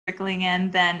trickling in,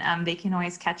 then they can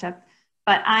always catch up.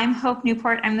 But I'm Hope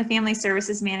Newport. I'm the Family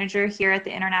Services Manager here at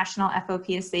the International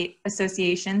FOP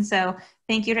Association. So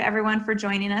thank you to everyone for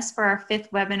joining us for our 5th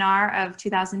webinar of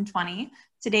 2020.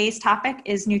 Today's topic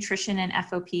is nutrition and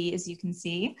FOP, as you can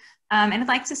see. And I'd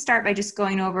like to start by just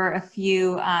going over a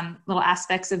few little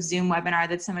aspects of Zoom webinar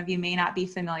that some of you may not be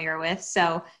familiar with.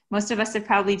 So most of us have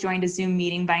probably joined a Zoom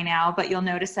meeting by now, but you'll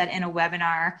notice that in a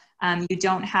webinar, you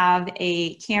don't have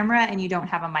a camera and you don't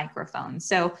have a microphone.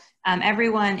 So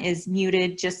everyone is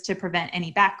muted just to prevent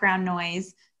any background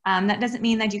noise. That doesn't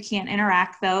mean that you can't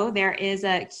interact though. There is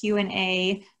a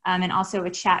Q&A and also a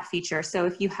chat feature. So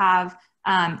if you have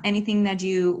anything that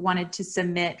you wanted to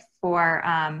submit for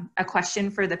a question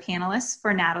for the panelists,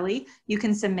 for Natalie, you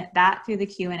can submit that through the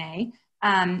Q&A.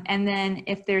 And then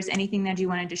if there's anything that you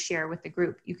wanted to share with the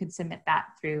group, you can submit that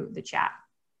through the chat.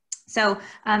 So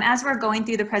as we're going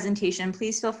through the presentation,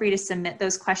 please feel free to submit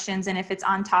those questions. And if it's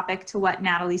on topic to what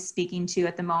Natalie's speaking to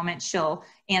at the moment, she'll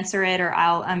answer it, or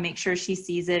I'll make sure she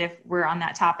sees it if we're on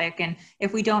that topic. And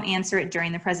if we don't answer it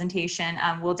during the presentation,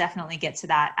 we'll definitely get to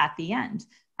that at the end.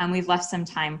 We've left some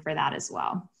time for that as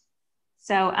well.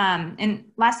 So, and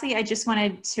lastly, I just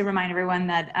wanted to remind everyone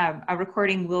that a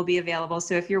recording will be available.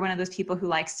 So if you're one of those people who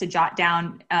likes to jot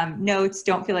down notes,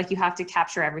 don't feel like you have to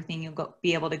capture everything. You'll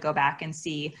be able to go back and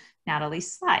see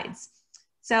Natalie's slides.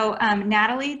 So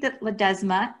Natalie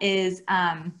Ledesma is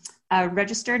a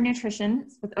registered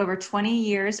nutritionist with over 20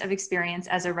 years of experience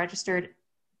as a registered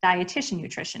dietitian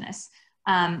nutritionist.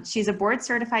 She's a board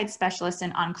certified specialist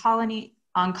in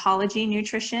oncology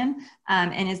nutrition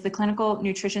and is the clinical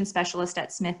nutrition specialist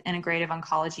at Smith Integrative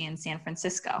Oncology in San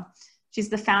Francisco. She's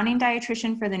the founding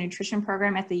dietitian for the nutrition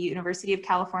program at the University of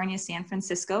California, San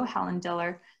Francisco, Helen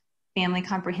Diller Family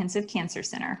Comprehensive Cancer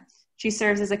Center. She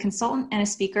serves as a consultant and a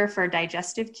speaker for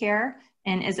digestive care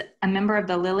and is a member of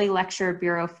the Lilly Lecture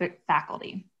Bureau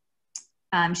faculty.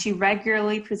 She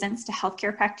regularly presents to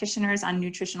healthcare practitioners on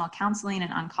nutritional counseling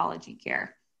and oncology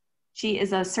care. She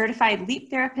is a certified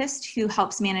LEAP therapist who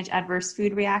helps manage adverse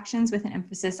food reactions with an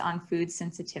emphasis on food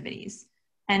sensitivities.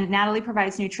 And Natalie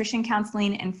provides nutrition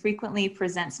counseling and frequently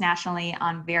presents nationally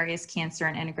on various cancer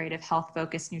and integrative health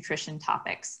focused nutrition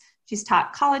topics. She's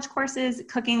taught college courses,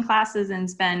 cooking classes, and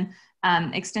has been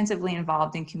extensively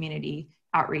involved in community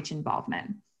outreach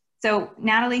involvement. So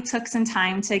Natalie took some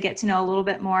time to get to know a little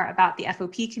bit more about the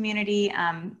FOP community.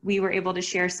 We were able to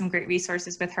share some great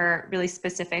resources with her, really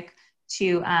specific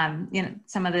to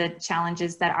some of the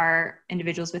challenges that our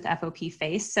individuals with FOP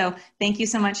face. So thank you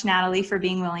so much, Natalie, for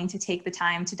being willing to take the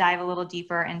time to dive a little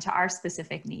deeper into our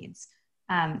specific needs.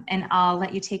 And I'll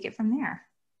let you take it from there.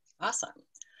 Awesome.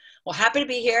 Well, happy to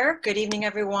be here. Good evening,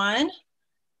 everyone.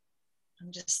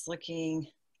 I'm just looking,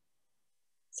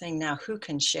 saying now who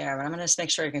can share, but I'm gonna just make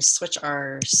sure I can switch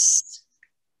our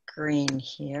screen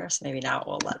here. So maybe now it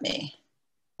will let me.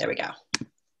 There we go.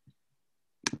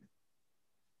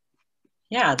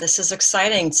 Yeah, this is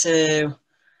exciting to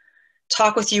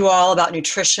talk with you all about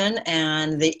nutrition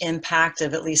and the impact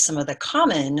of at least some of the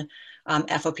common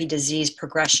FOP disease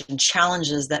progression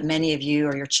challenges that many of you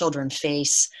or your children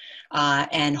face.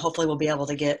 And hopefully we'll be able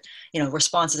to get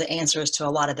responses and answers to a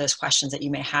lot of those questions that you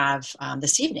may have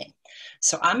this evening.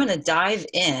 So I'm going to dive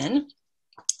in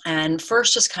and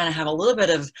first just kind of have a little bit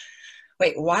of,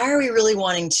 why are we really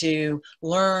wanting to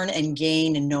learn and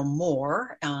gain and know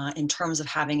more in terms of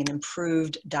having an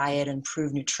improved diet,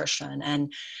 improved nutrition?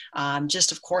 And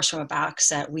just of course from a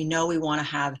backset, we know we want to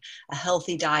have a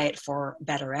healthy diet for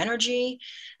better energy.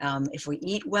 If we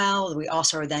eat well, we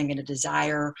also are then going to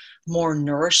desire more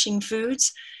nourishing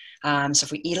foods. So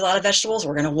if we eat a lot of vegetables,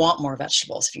 we're going to want more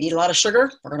vegetables. If you eat a lot of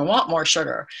sugar, we're going to want more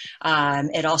sugar.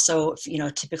 It also,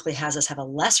 typically has us have a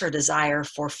lesser desire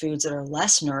for foods that are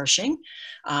less nourishing.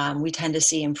 We tend to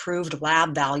see improved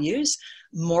lab values,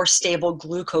 more stable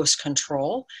glucose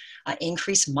control,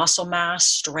 increased muscle mass,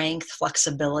 strength,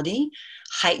 flexibility,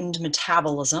 heightened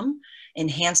metabolism,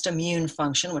 enhanced immune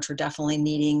function, which we're definitely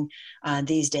needing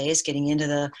these days, getting into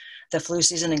the flu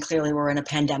season, and clearly we're in a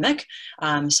pandemic.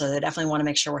 So they definitely want to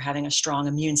make sure we're having a strong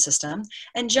immune system,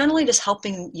 and generally just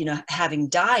helping, having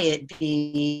diet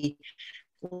be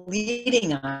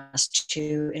leading us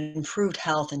to improved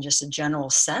health and just a general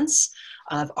sense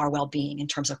of our well-being in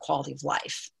terms of quality of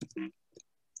life.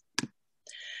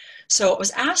 So I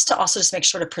was asked to also just make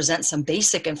sure to present some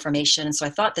basic information. And so I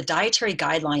thought the dietary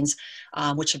guidelines,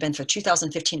 which have been for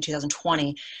 2015,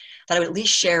 2020, that I would at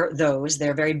least share those.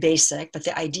 They're very basic, but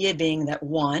the idea being that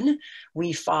one,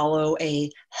 we follow a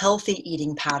healthy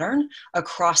eating pattern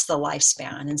across the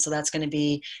lifespan. And so that's going to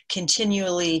be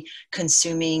continually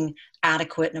consuming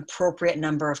adequate and appropriate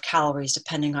number of calories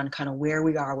depending on kind of where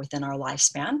we are within our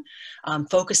lifespan,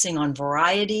 focusing on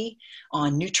variety,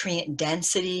 on nutrient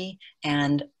density,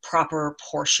 and proper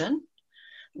portion,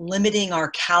 limiting our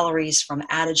calories from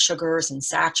added sugars and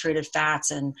saturated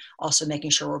fats, and also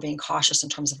making sure we're being cautious in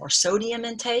terms of our sodium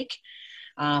intake,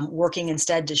 working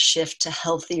instead to shift to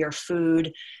healthier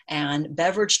food and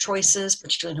beverage choices,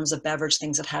 particularly in terms of beverage,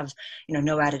 things that have,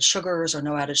 no added sugars or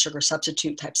no added sugar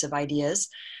substitute types of ideas.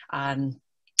 And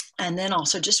then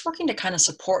also just working to kind of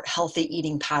support healthy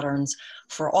eating patterns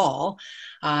for all.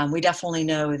 We definitely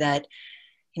know that,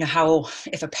 how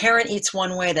if a parent eats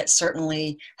one way, that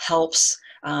certainly helps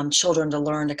children to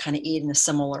learn to kind of eat in a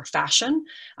similar fashion,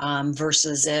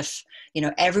 versus if,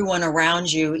 everyone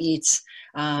around you eats,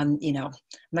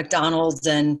 McDonald's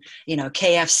and,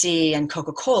 KFC and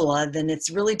Coca-Cola, then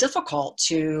it's really difficult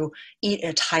to eat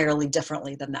entirely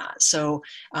differently than that. So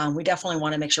we definitely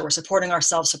want to make sure we're supporting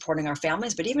ourselves, supporting our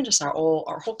families, but even just our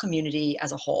whole community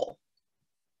as a whole.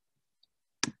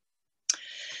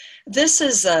 This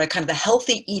is kind of the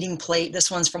healthy eating plate. This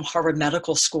one's from Harvard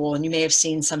Medical School, and you may have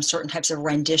seen some certain types of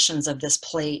renditions of this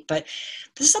plate, but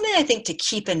this is something I think to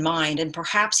keep in mind and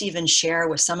perhaps even share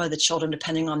with some of the children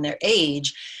depending on their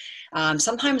age.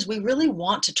 Sometimes we really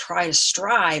want to try to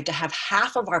strive to have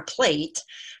half of our plate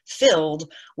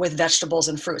filled with vegetables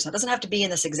and fruits. Now, it doesn't have to be in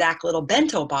this exact little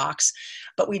bento box,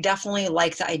 but we definitely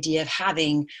like the idea of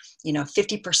having,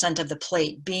 50% of the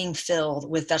plate being filled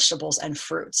with vegetables and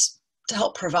fruits to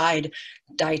help provide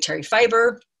dietary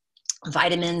fiber,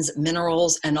 vitamins,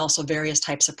 minerals, and also various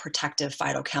types of protective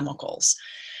phytochemicals.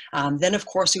 Then, of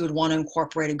course, we would want to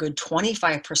incorporate a good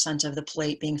 25% of the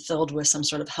plate being filled with some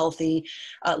sort of healthy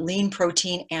lean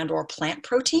protein and or plant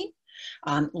protein,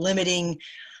 limiting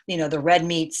the red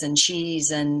meats and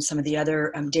cheese and some of the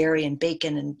other dairy and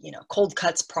bacon and, cold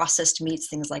cuts, processed meats,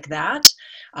 things like that.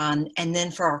 And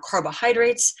then for our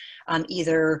carbohydrates,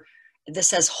 either this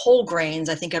says whole grains.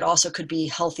 I think it also could be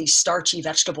healthy starchy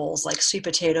vegetables like sweet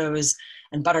potatoes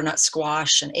and butternut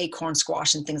squash and acorn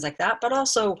squash and things like that, but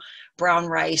also brown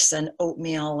rice and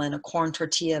oatmeal and a corn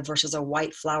tortilla versus a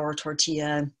white flour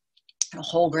tortilla, a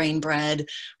whole grain bread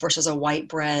versus a white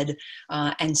bread,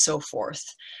 and so forth.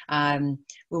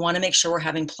 We want to make sure we're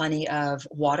having plenty of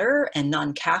water and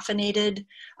non-caffeinated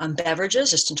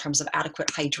beverages, just in terms of adequate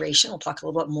hydration. We'll talk a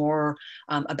little bit more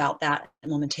about that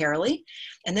momentarily.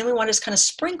 And then we want to just kind of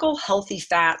sprinkle healthy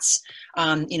fats,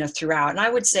 throughout. And I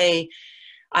would say,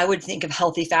 I would think of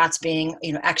healthy fats being,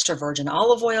 extra virgin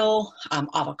olive oil,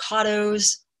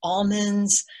 avocados,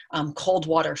 almonds, cold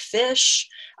water fish.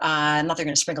 Not they're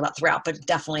going to sprinkle that throughout, but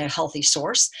definitely a healthy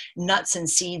source. Nuts and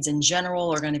seeds in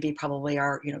general are going to be probably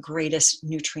our greatest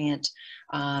nutrient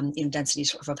density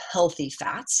sort of healthy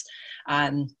fats.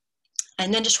 And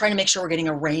then just trying to make sure we're getting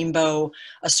a rainbow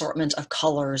assortment of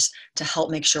colors to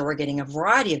help make sure we're getting a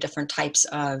variety of different types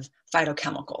of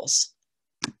phytochemicals.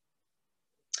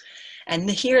 And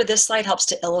here, this slide helps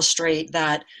to illustrate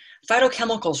that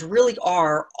phytochemicals really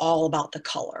are all about the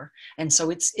color. And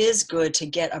so it is good to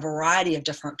get a variety of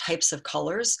different types of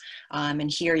colors. And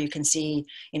here you can see,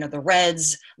 the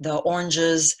reds, the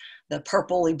oranges, the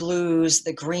purpley blues,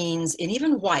 the greens, and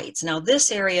even whites. Now this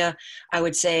area, I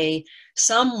would say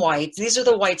some whites, these are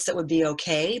the whites that would be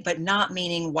okay, but not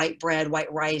meaning white bread,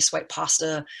 white rice, white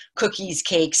pasta, cookies,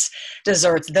 cakes,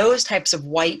 desserts. Those types of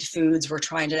white foods we're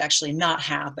trying to actually not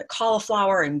have, but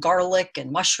cauliflower and garlic and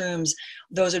mushrooms,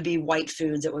 those would be white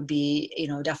foods that would be,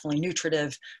 definitely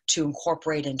nutritive to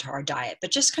incorporate into our diet.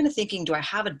 But just kind of thinking, do I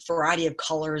have a variety of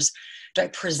colors? Do I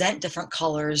present different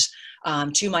colors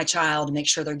to my child to make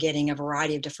sure they're getting a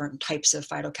variety of different types of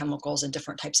phytochemicals and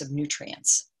different types of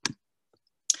nutrients?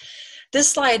 This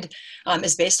slide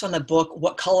is based on the book,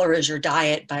 What Color is Your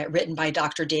Diet, written by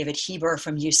Dr. David Heber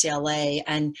from UCLA.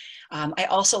 And I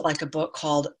also like a book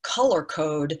called Color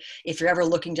Code, if you're ever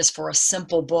looking just for a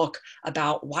simple book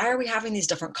about why are we having these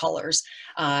different colors.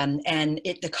 And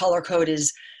the color code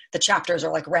is, the chapters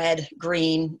are like red,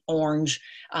 green, orange.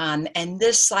 And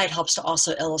this slide helps to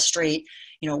also illustrate,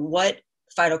 what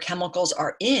phytochemicals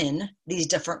are in these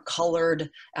different colored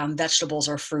vegetables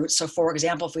or fruits. So for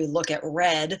example, if we look at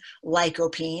red,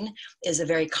 lycopene is a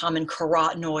very common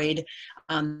carotenoid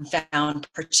found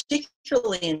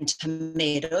particularly in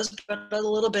tomatoes, but a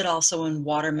little bit also in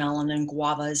watermelon and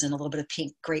guavas and a little bit of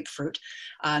pink grapefruit.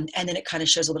 And then it kind of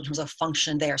shows a little bit in terms of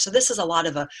function there. So this is a lot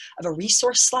of a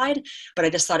resource slide, but I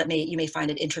just thought you may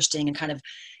find it interesting and kind of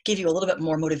give you a little bit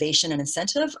more motivation and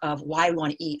incentive of why we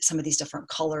want to eat some of these different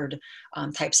colored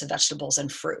types of vegetables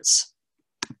and fruits.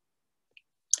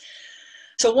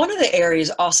 So one of the areas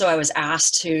also I was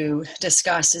asked to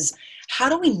discuss is, how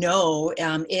do we know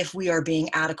if we are being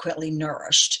adequately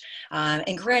nourished?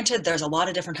 And granted, there's a lot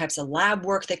of different types of lab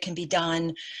work that can be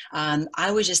done.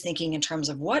 I was just thinking in terms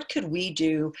of what could we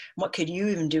do, what could you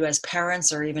even do as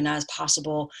parents, or even as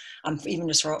possible, even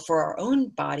just for our own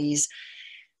bodies.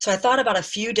 So I thought about a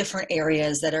few different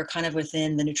areas that are kind of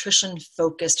within the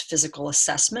nutrition-focused physical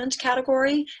assessment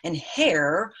category, and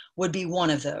hair would be one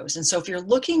of those. And so if you're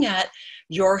looking at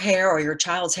your hair or your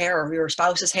child's hair or your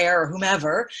spouse's hair or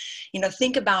whomever,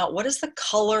 think about what is the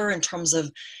color in terms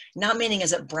of, not meaning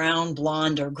is it brown,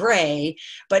 blonde, or gray,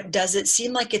 but does it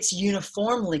seem like it's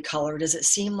uniformly colored? Does it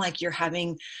seem like you're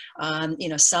having,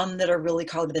 some that are really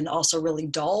colored, but then also really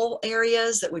dull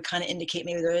areas that would kind of indicate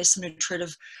maybe there is some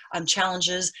nutritive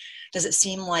challenges? Does it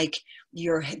seem like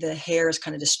the hair is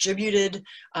kind of distributed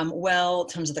well in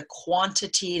terms of the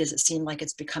quantity? Does it seem like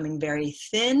it's becoming very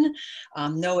thin?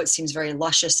 No, it seems very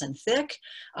luscious and thick.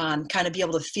 Kind of be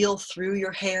able to feel through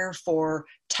your hair for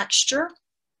texture,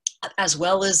 as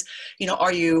well as,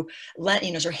 are you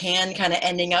is your hand kind of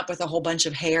ending up with a whole bunch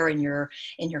of hair in your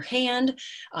hand?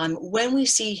 When we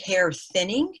see hair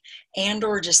thinning and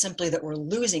or just simply that we're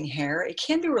losing hair, it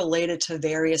can be related to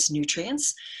various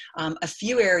nutrients. A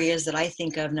few areas that I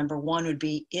think of, number one would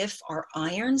be if our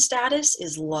iron status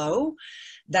is low.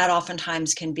 That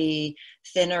oftentimes can be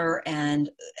thinner and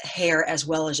hair, as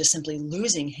well as just simply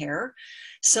losing hair.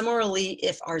 Similarly,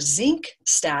 if our zinc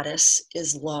status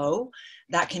is low,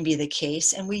 that can be the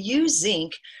case. And we use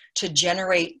zinc to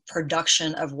generate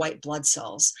production of white blood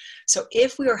cells. So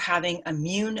if we are having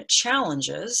immune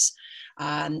challenges,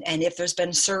 and if there's been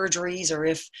surgeries, or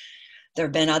if there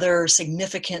have been other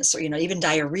significant, even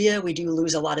diarrhea, we do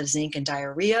lose a lot of zinc in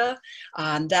diarrhea.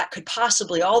 That could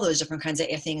possibly, all those different kinds of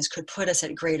things could put us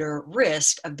at greater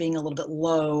risk of being a little bit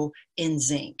low in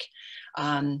zinc.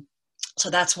 So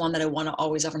that's one that I want to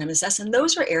always assess. And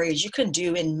those are areas you can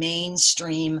do in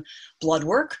mainstream blood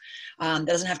work. That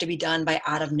doesn't have to be done by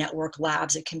out-of-network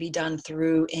labs. It can be done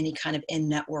through any kind of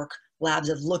in-network labs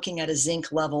of looking at a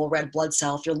zinc level red blood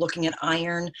cell. If you're looking at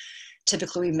iron,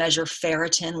 typically we measure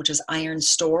ferritin, which is iron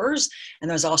stores, and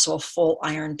there's also a full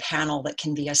iron panel that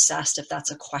can be assessed if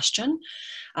that's a question.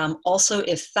 Also,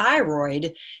 if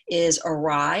thyroid is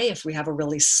awry, if we have a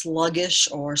really sluggish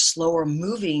or slower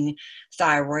moving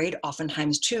thyroid,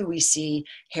 oftentimes too we see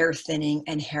hair thinning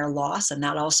and hair loss, and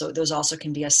those also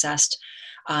can be assessed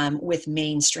with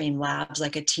mainstream labs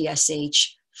like a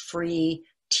TSH free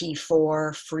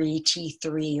T4, free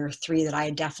T3, or 3 that I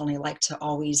definitely like to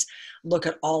always look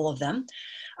at all of them.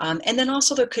 And then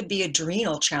also there could be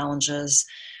adrenal challenges,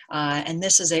 and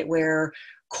this is where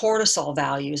cortisol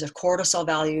values, if cortisol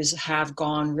values have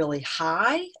gone really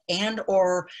high and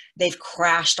or they've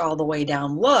crashed all the way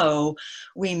down low,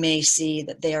 we may see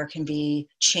that there can be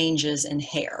changes in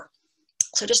hair.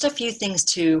 So just a few things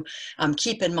to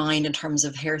keep in mind in terms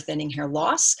of hair thinning, hair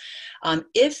loss.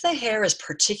 If the hair is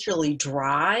particularly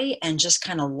dry and just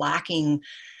kind of lacking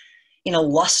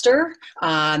luster,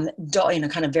 kind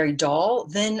of very dull,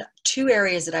 then two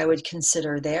areas that I would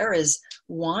consider there is,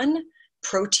 one,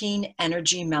 protein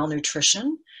energy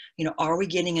malnutrition. Are we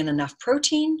getting in enough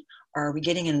protein? Are we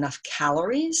getting in enough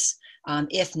calories?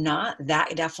 If not,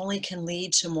 that definitely can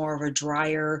lead to more of a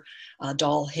drier,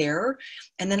 dull hair.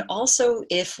 And then also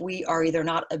if we are either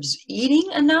not eating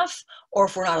enough or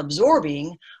if we're not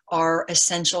absorbing our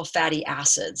essential fatty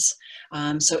acids.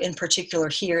 So in particular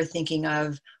here, thinking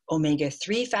of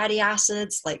omega-3 fatty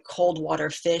acids like cold water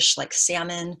fish, like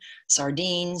salmon,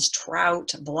 sardines,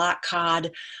 trout, black cod,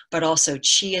 but also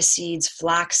chia seeds,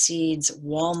 flax seeds,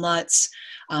 walnuts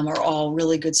are all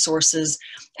really good sources.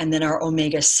 And then our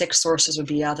omega-6 sources would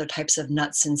be other types of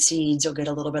nuts and seeds. You'll get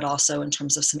a little bit also in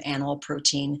terms of some animal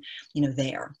protein,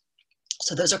 there.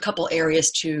 So those are a couple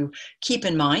areas to keep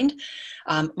in mind.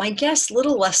 My guess, a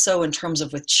little less so in terms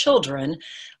of with children,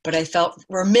 but I felt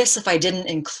remiss if I didn't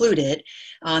include it.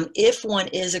 If one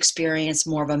is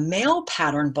experiencing more of a male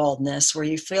pattern baldness, where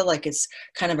you feel like it's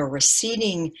kind of a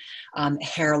receding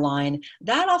hairline,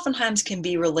 that oftentimes can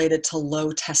be related to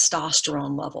low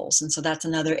testosterone levels. And so that's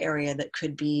another area that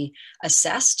could be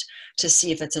assessed to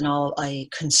see if it's at all a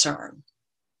concern.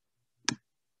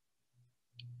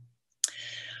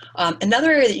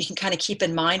 Another area that you can kind of keep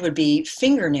in mind would be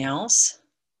fingernails.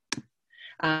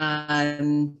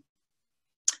 And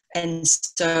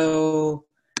so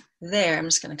there, I'm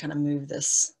just going to kind of move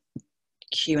this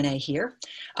Q&A here.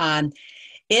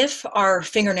 If our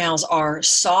fingernails are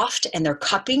soft and they're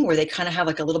cupping, where they kind of have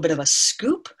like a little bit of a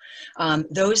scoop,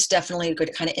 those definitely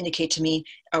could kind of indicate to me,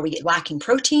 are we lacking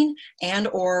protein and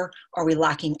or are we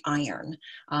lacking iron?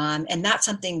 And that's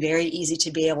something very easy to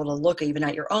be able to look even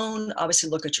at your own, obviously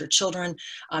look at your children.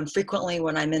 Frequently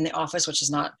when I'm in the office, which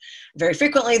is not very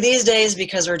frequently these days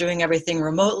because we're doing everything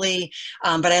remotely,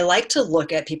 but I like to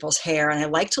look at people's hair, and I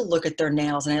like to look at their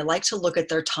nails, and I like to look at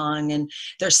their tongue and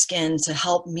their skin to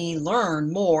help me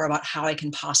learn more about how I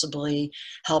can possibly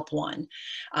help one.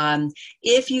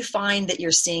 If you find that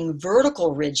you're seeing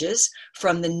vertical ridges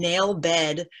from the nail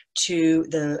bed to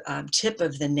the tip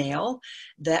of the nail,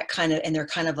 that kind of, and they're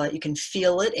kind of like, you can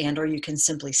feel it and or you can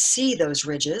simply see those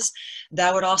ridges,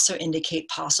 that would also indicate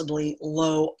possibly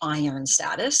low iron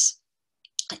status.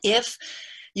 If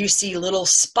you see little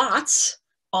spots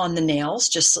on the nails,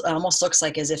 just almost looks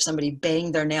like as if somebody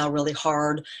banged their nail really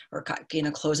hard or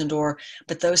closing door,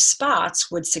 but those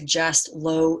spots would suggest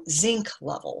low zinc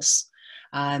levels.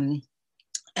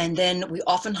 And then we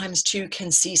oftentimes too can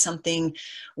see something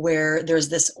where there's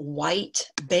this white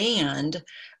band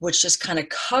which just kind of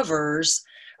covers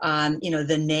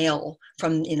the nail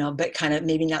from, but kind of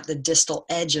maybe not the distal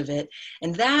edge of it.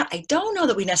 And that, I don't know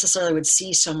that we necessarily would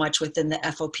see so much within the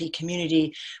FOP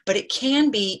community, but it can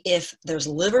be if there's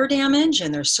liver damage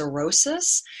and there's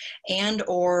cirrhosis, and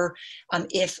or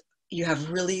if you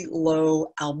have really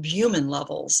low albumin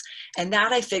levels. And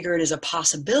that I figured is a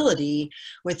possibility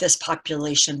with this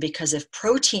population, because if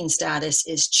protein status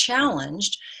is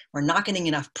challenged, we're not getting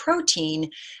enough protein,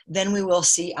 then we will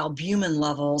see albumin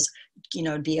levels,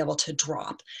 be able to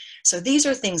drop. So these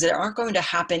are things that aren't going to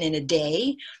happen in a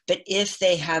day, but if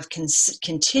they have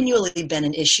continually been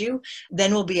an issue,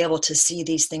 then we'll be able to see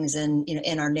these things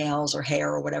in our nails or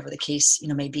hair or whatever the case,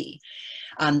 may be.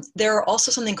 There are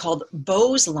also something called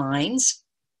Bowes lines,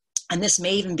 and this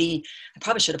may even be, I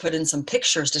probably should have put in some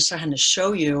pictures just to kind of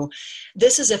show you.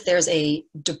 This is if there's a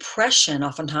depression,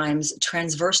 oftentimes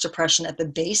transverse depression at the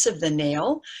base of the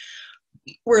nail,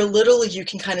 where literally you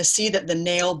can kind of see that the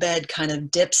nail bed kind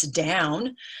of dips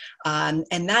down.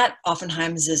 And that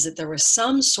oftentimes is that there was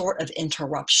some sort of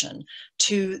interruption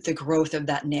to the growth of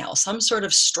that nail, some sort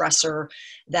of stressor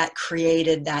that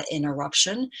created that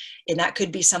interruption. And that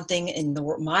could be something in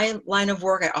my line of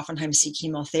work. I oftentimes see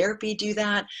chemotherapy do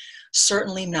that.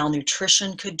 Certainly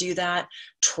malnutrition could do that.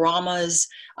 Traumas,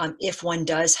 if one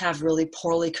does have really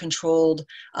poorly controlled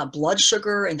blood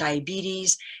sugar and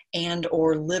diabetes and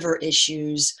or liver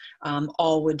issues,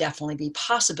 all would definitely be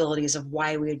possibilities of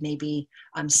why we would maybe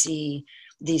see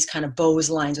these kind of Bowes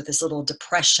lines with this little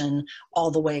depression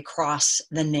all the way across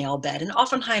the nail bed. And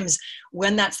oftentimes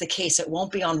when that's the case, it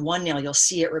won't be on one nail. You'll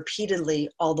see it repeatedly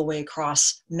all the way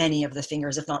across many of the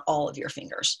fingers, if not all of your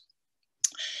fingers.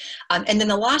 And then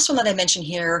the last one that I mentioned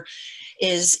here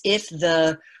is if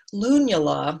the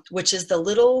lunula, which is the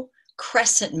little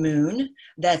crescent moon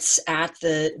that's at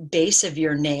the base of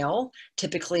your nail,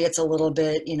 typically it's a little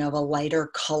bit, of a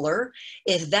lighter color.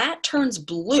 If that turns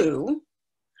blue,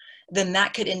 then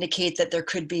that could indicate that there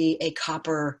could be a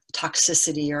copper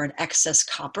toxicity or an excess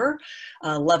copper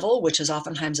level, which is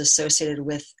oftentimes associated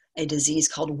with a disease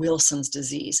called Wilson's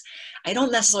disease. I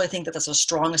don't necessarily think that that's a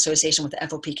strong association with the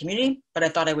FOP community, but I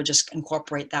thought I would just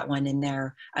incorporate that one in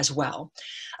there as well.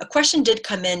 A question did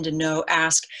come in to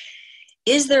ask,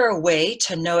 is there a way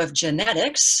to know if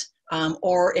genetics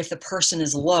or if the person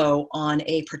is low on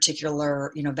a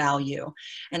particular, value?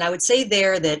 And I would say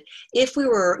there that if we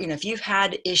were, if you've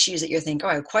had issues that you think, oh,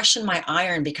 I question my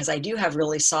iron because I do have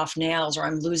really soft nails, or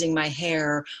I'm losing my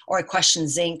hair, or I question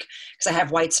zinc because I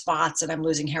have white spots and I'm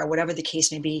losing hair, whatever the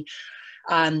case may be,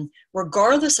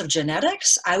 regardless of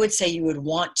genetics, I would say you would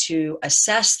want to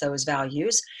assess those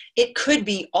values. It could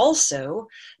be also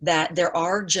that there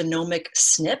are genomic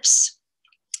SNPs.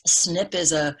 SNP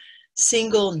is a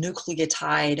single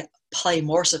nucleotide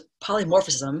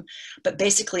polymorphism, but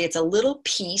basically it's a little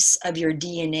piece of your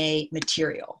DNA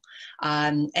material.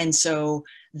 And so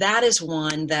that is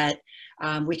one that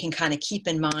we can kind of keep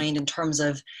in mind in terms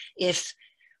of if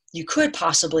you could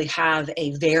possibly have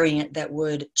a variant that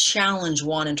would challenge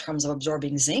one in terms of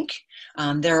absorbing zinc,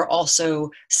 There are also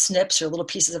SNPs, or little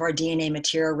pieces of our DNA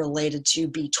material related to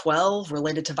B12,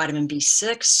 related to vitamin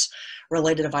B6,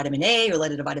 related to vitamin A,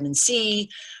 related to vitamin C,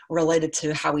 related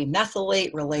to how we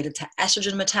methylate, related to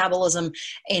estrogen metabolism,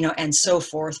 and so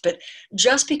forth. But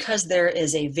just because there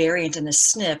is a variant in the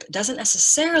SNP doesn't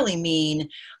necessarily mean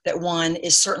that one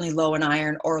is certainly low in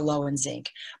iron or low in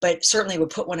zinc, but certainly would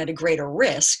put one at a greater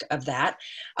risk of that.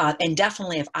 And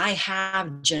definitely if I have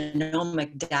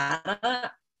genomic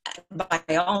data,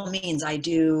 by all means, I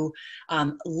do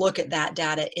look at that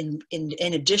data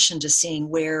in addition to seeing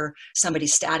where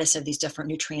somebody's status of these different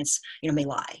nutrients may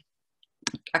lie.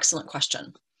 Excellent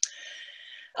question.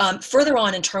 Further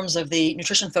on, in terms of the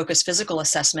nutrition-focused physical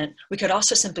assessment, we could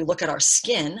also simply look at our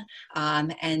skin,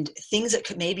 and things that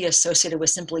could maybe associated with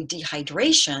simply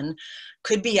dehydration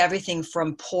could be everything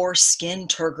from poor skin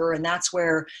turgor, and that's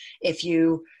where if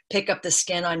you pick up the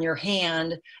skin on your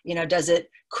hand, does it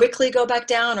quickly go back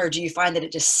down, or do you find that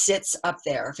it just sits up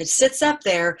there? If it sits up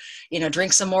there,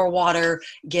 drink some more water,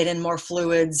 get in more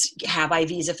fluids, have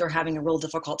IVs if they're having a real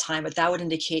difficult time, but that would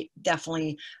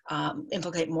definitely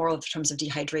implicate more in terms of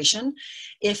dehydration.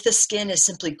 If the skin is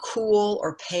simply cool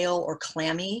or pale or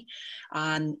clammy,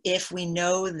 if we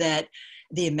know that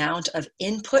the amount of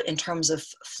input in terms of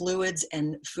fluids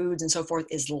and foods and so forth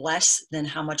is less than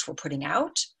how much we're putting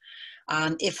out,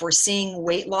 if we're seeing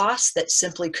weight loss that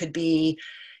simply could be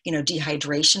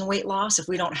dehydration weight loss, if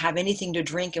we don't have anything to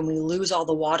drink and we lose all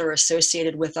the water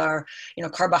associated with our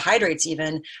carbohydrates,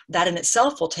 even that in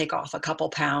itself will take off a couple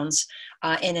pounds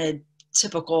in a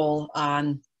typical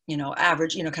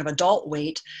average kind of adult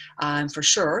weight, for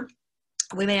sure.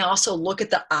 We may also look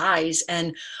at the eyes,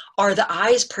 and are the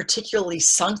eyes particularly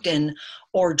sunken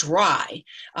or dry?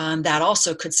 That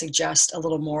also could suggest a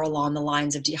little more along the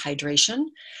lines of dehydration.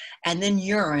 And then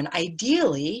urine.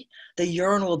 Ideally, the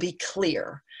urine will be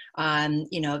clear.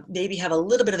 Maybe have a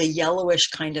little bit of a yellowish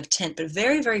kind of tint, but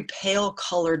very, very pale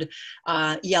colored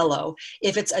yellow.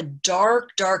 If it's a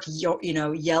dark,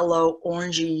 yellow,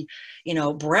 orangey,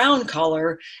 brown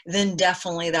color, then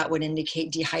definitely that would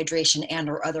indicate dehydration and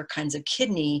or other kinds of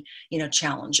kidney,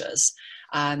 challenges.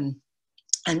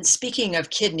 And speaking of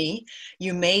kidney,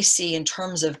 you may see in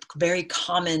terms of very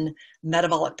common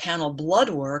metabolic panel blood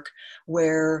work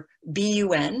where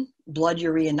BUN, blood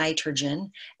urea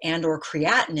nitrogen, and or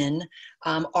creatinine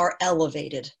are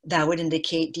elevated. That would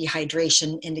indicate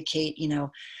dehydration, indicate,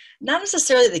 not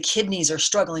necessarily the kidneys are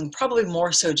struggling, probably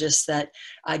more so just that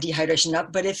dehydration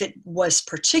up. But if it was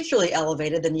particularly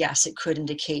elevated, then yes, it could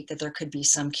indicate that there could be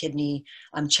some kidney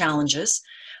challenges.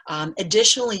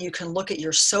 Additionally, you can look at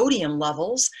your sodium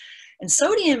levels. And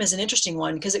sodium is an interesting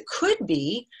one because it could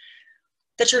be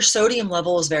that your sodium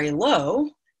level is very low,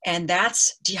 and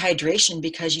that's dehydration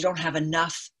because you don't have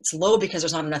enough. It's low because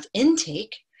there's not enough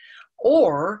intake.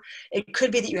 Or it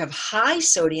could be that you have high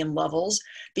sodium levels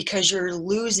because you're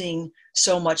losing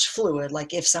so much fluid.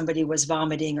 Like if somebody was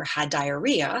vomiting or had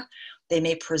diarrhea, they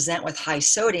may present with high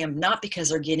sodium, not because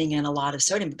they're getting in a lot of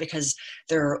sodium, but because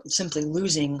they're simply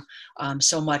losing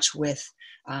so much with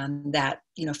that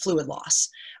fluid loss.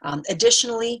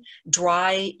 Additionally,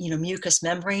 dry mucous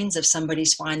membranes. If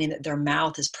somebody's finding that their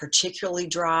mouth is particularly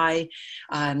dry,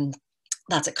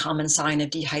 that's a common sign of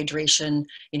dehydration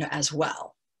as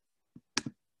well.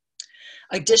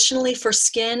 Additionally, for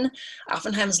skin, I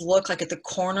oftentimes look like at the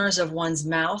corners of one's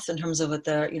mouth in terms of what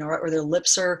the, where their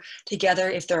lips are together.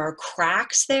 If there are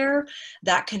cracks there,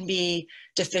 that can be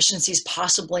deficiencies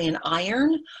possibly in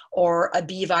iron or a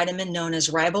B vitamin known as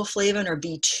riboflavin or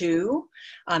B2.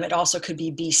 It also could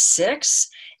be B6,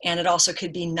 and it also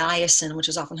could be niacin, which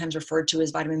is oftentimes referred to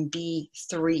as vitamin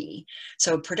B3.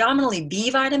 So predominantly B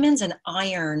vitamins and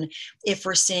iron if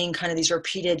we're seeing kind of these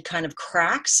repeated kind of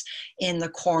cracks in the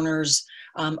corners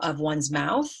of one's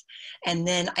mouth. And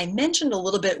then I mentioned a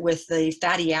little bit with the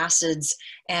fatty acids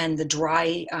and the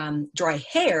dry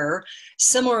hair.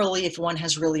 Similarly, if one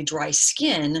has really dry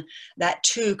skin, that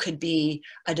too could be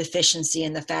a deficiency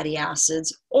in the fatty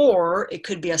acids, or it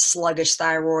could be a sluggish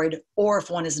thyroid, or if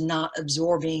one is not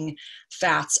absorbing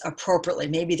fats appropriately.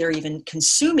 Maybe they're even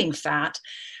consuming fat,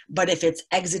 but if it's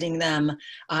exiting them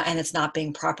and it's not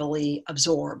being properly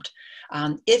absorbed.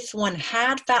 If one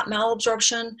had fat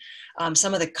malabsorption,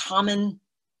 some of the common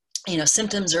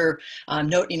symptoms or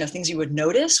things you would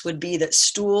notice would be that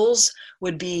stools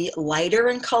would be lighter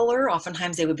in color.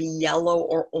 Oftentimes they would be yellow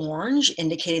or orange,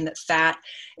 indicating that fat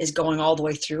is going all the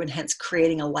way through and hence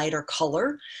creating a lighter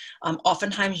color.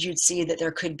 Oftentimes you'd see that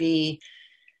there could be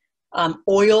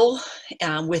oil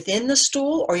within the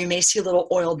stool, or you may see little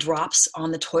oil drops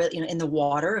on the toilet, in the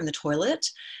water, in the toilet,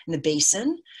 in the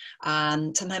basin.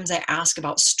 Sometimes I ask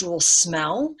about stool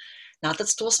smell. Not that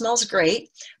stool smells great,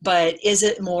 but is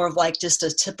it more of like just a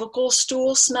typical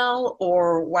stool smell,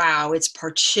 or wow, it's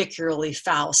particularly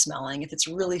foul smelling? If it's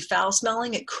really foul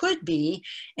smelling, it could be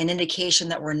an indication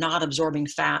that we're not absorbing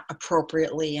fat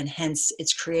appropriately, and hence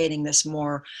it's creating this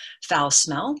more foul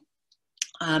smell.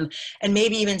 And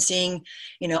maybe even seeing,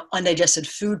 undigested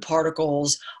food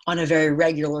particles on a very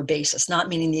regular basis, not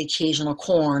meaning the occasional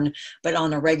corn, but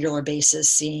on a regular basis,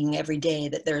 seeing every day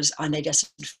that there's undigested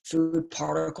food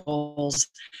particles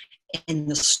in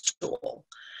the stool.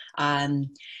 And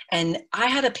I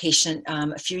had a patient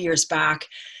a few years back.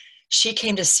 She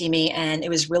came to see me, and it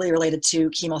was really related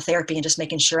to chemotherapy and just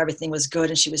making sure everything was good.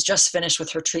 And she was just finished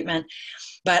with her treatment.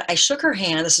 But I shook her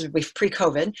hand, this was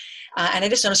pre-COVID, and I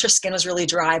just noticed her skin was really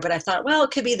dry, but I thought, well, it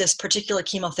could be this particular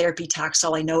chemotherapy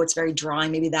Taxol. I know it's very dry,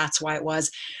 maybe that's why it was.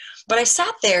 But I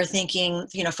sat there thinking,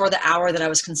 for the hour that I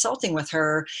was consulting with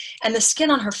her, and the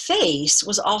skin on her face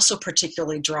was also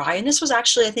particularly dry. And this was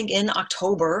actually, I think, in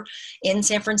October in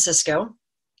San Francisco.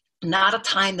 Not a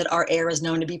time that our air is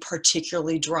known to be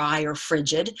particularly dry or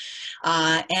frigid.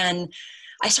 And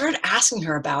I started asking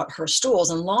her about her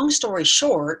stools, and long story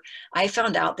short, I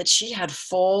found out that she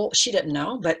didn't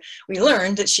know, but we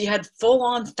learned that she had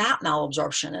full-on fat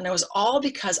malabsorption. And it was all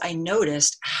because I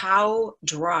noticed how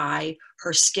dry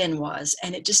her skin was.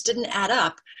 And it just didn't add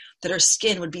up that her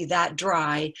skin would be that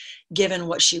dry given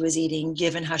what she was eating,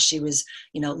 given how she was,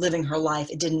 living her life.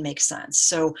 It didn't make sense.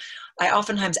 So I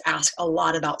oftentimes ask a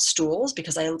lot about stools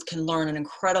because I can learn an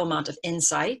incredible amount of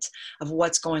insight of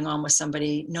what's going on with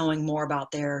somebody, knowing more about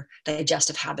their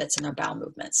digestive habits and their bowel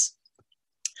movements.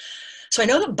 So I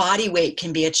know that body weight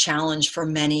can be a challenge for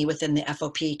many within the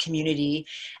FOP community.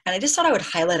 And I just thought I would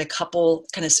highlight a couple,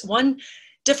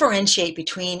 differentiate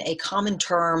between a common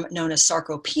term known as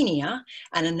sarcopenia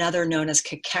and another known as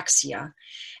cachexia.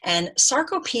 And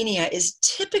sarcopenia is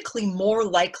typically more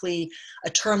likely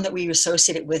a term that we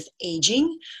associate it with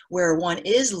aging, where one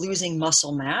is losing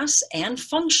muscle mass and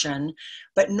function,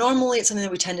 but normally it's something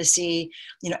that we tend to see,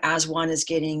 as one is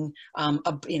getting,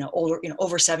 older,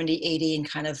 over 70, 80,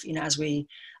 and as we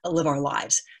live our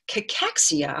lives.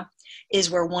 Cachexia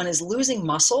is where one is losing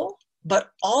muscle,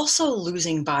 but also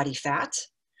losing body fat.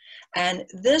 And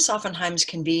this oftentimes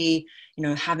can be,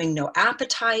 having no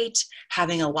appetite,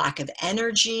 having a lack of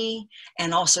energy,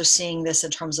 and also seeing this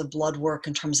in terms of blood work,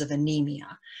 in terms of anemia.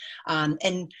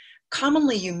 And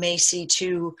commonly you may see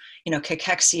too,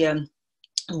 cachexia,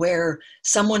 where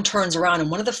someone turns around and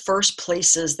one of the first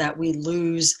places that we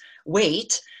lose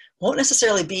weight won't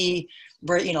necessarily be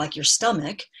where, like your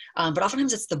stomach, but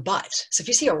oftentimes it's the butt. So if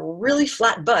you see a really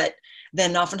flat butt,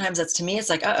 then oftentimes to me, it's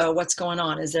like, uh-oh, what's going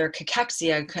on? Is there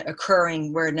cachexia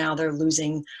occurring where now they're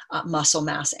losing muscle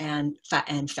mass and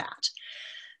fat?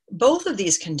 Both of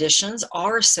these conditions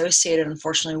are associated,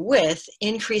 unfortunately, with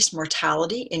increased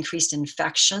mortality, increased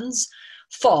infections,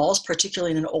 falls,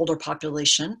 particularly in an older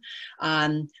population,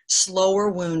 slower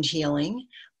wound healing,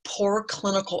 poor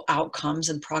clinical outcomes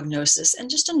and prognosis, and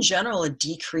just in general, a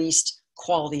decreased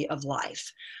quality of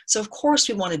life. So of course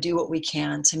we want to do what we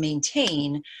can to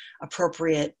maintain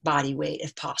appropriate body weight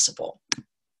if possible.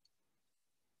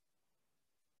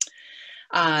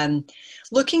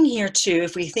 Looking here too,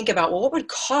 if we think about, well, what would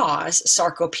cause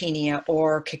sarcopenia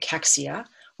or cachexia?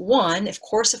 One, of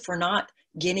course, if we're not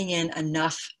getting in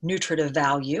enough nutritive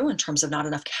value in terms of not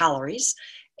enough calories,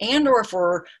 and or if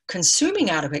we're consuming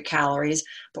adequate calories,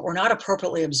 but we're not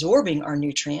appropriately absorbing our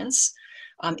nutrients.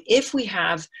 If we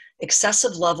have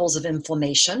excessive levels of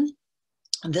inflammation,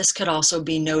 this could also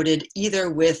be noted either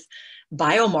with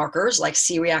biomarkers like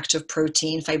C-reactive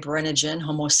protein, fibrinogen,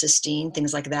 homocysteine,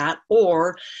 things like that,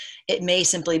 or it may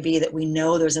simply be that we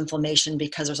know there's inflammation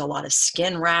because there's a lot of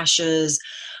skin rashes,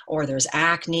 or there's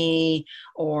acne,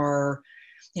 or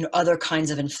other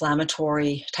kinds of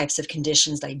inflammatory types of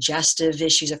conditions, digestive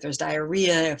issues, if there's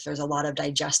diarrhea, if there's a lot of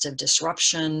digestive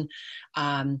disruption.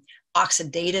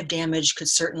 Oxidative damage could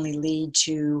certainly lead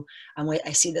to,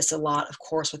 I see this a lot, of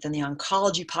course, within the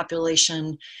oncology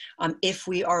population. If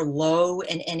we are low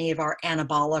in any of our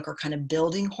anabolic or kind of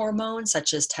building hormones,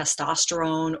 such as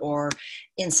testosterone or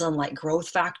insulin-like growth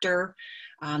factor,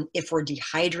 if we're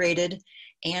dehydrated,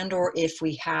 and or if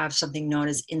we have something known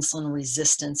as insulin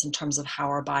resistance in terms of how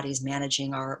our body's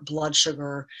managing our blood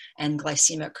sugar and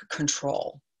glycemic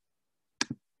control.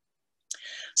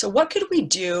 So what could we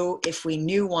do if we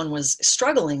knew one was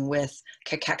struggling with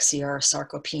cachexia or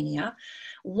sarcopenia?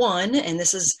 One, and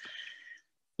this is,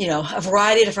 a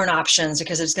variety of different options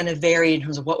because it's going to vary in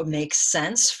terms of what would make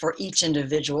sense for each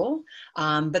individual.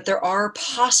 But there are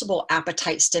possible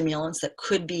appetite stimulants that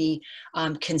could be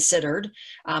considered.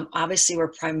 Obviously,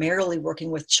 we're primarily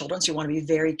working with children, so you want to be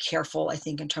very careful, I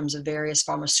think, in terms of various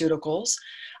pharmaceuticals.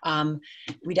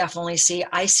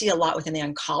 I see a lot within the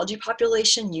oncology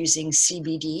population using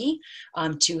CBD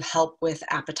to help with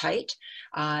appetite.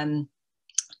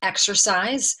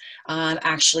 Exercise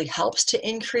actually helps to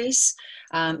increase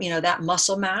that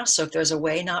muscle mass. So if there's a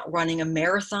way, not running a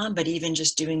marathon, but even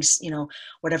just doing,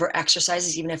 whatever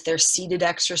exercises, even if they're seated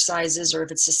exercises, or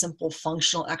if it's a simple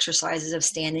functional exercises of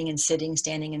standing and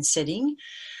sitting,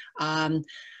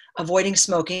 avoiding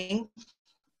smoking,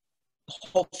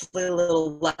 hopefully a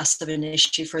little less of an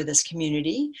issue for this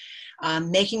community.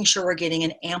 Making sure we're getting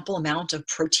an ample amount of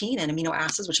protein and amino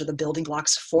acids, which are the building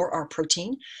blocks for our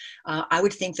protein. I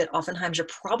would think that oftentimes you're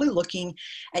probably looking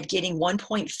at getting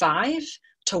 1.5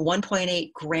 to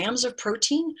 1.8 grams of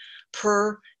protein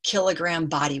per kilogram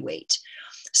body weight.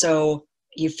 So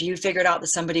if you figured out that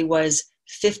somebody was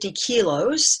 50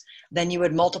 kilos, then you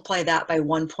would multiply that by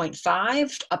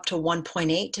 1.5 up to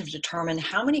 1.8 to determine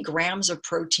how many grams of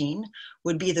protein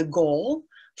would be the goal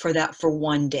for that for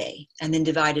one day, and then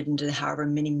divide it into however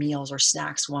many meals or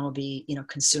snacks one will be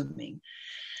consuming.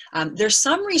 There's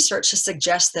some research to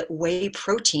suggest that whey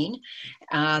protein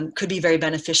could be very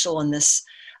beneficial in this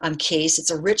case.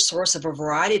 It's a rich source of a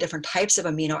variety of different types of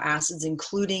amino acids,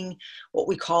 including what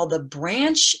we call the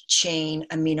branch chain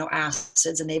amino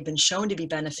acids, and they've been shown to be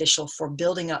beneficial for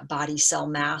building up body cell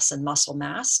mass and muscle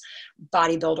mass.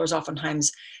 Bodybuilders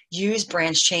oftentimes use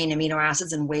branch chain amino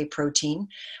acids and whey protein.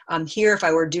 Here, if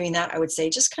I were doing that, I would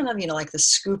say just kind of, like the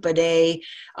scoop a day,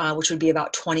 which would be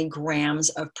about 20 grams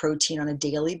of protein on a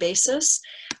daily basis.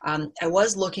 I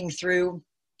was looking through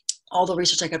all the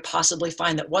research I could possibly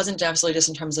find that wasn't absolutely just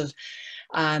in terms of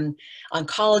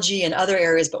oncology and other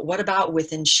areas, but what about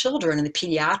within children in the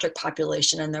pediatric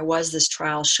population? And there was this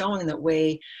trial showing that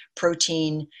whey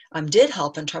protein did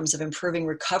help in terms of improving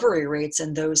recovery rates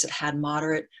in those that had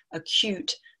moderate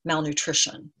acute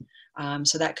malnutrition.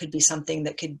 So that could be something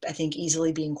that could, I think,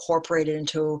 easily be incorporated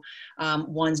into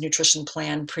one's nutrition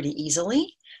plan pretty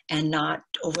easily and not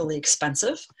overly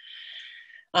expensive.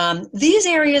 These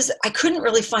areas, I couldn't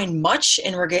really find much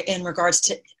in regards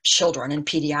to children and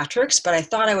pediatrics, but I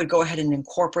thought I would go ahead and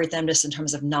incorporate them just in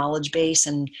terms of knowledge base,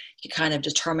 and you kind of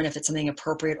determine if it's something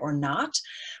appropriate or not.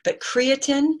 But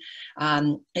creatine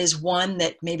is one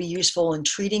that may be useful in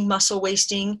treating muscle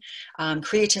wasting.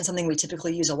 Creatine is something we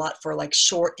typically use a lot for like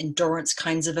short endurance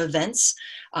kinds of events.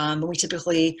 We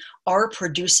typically are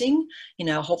producing,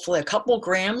 hopefully a couple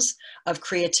grams of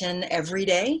creatine every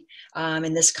day.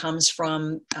 And this comes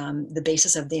from the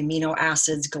basis of the amino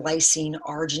acids, glycine,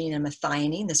 arginine, and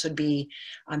methionine. This would be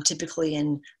typically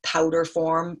in powder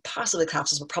form, possibly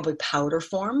capsules, but probably powder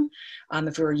form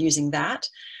if we were using that.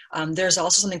 There's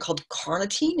also something called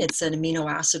carnitine. It's an amino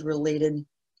acid related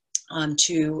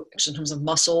to, in terms of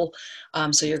muscle.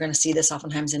 So you're going to see this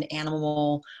oftentimes in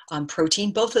animal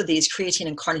protein. Both of these, creatine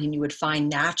and carnitine, you would find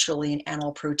naturally in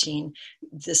animal protein.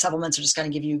 The supplements are just going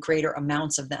to give you greater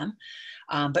amounts of them.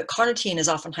 But carnitine is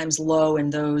oftentimes low in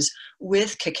those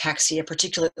with cachexia,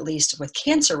 particularly at least with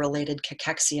cancer-related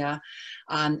cachexia.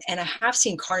 And I have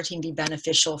seen carnitine be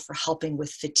beneficial for helping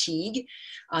with fatigue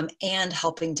and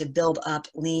helping to build up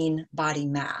lean body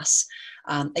mass.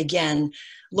 Again,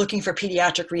 looking for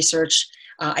pediatric research,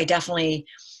 I definitely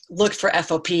looked for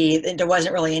FOP. There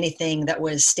wasn't really anything that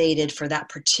was stated for that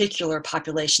particular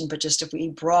population, but just if we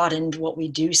broadened what we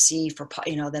do see for,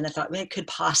 then I thought it could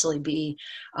possibly be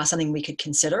something we could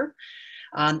consider.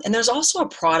 And there's also a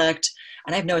product,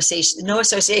 and I have no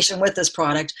association with this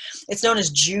product. It's known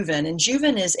as Juven, and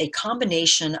Juven is a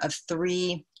combination of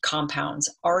 3 compounds: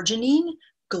 arginine,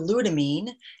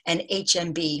 glutamine, and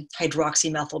HMB,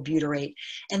 hydroxymethylbutyrate.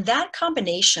 And that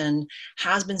combination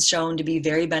has been shown to be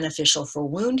very beneficial for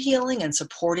wound healing and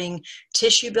supporting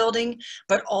tissue building,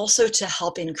 but also to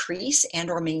help increase and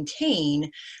or maintain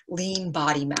lean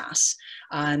body mass.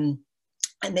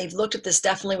 And they've looked at this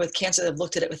definitely with cancer. They've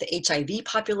looked at it with the HIV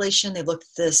population. They've looked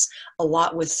at this a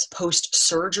lot with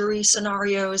post-surgery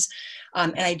scenarios.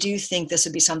 And I do think this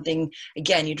would be something,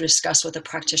 again, you discuss with a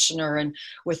practitioner and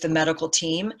with the medical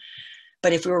team.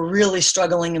 But if we were really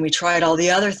struggling and we tried all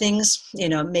the other things,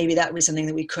 maybe that would be something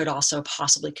that we could also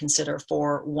possibly consider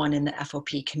for one in the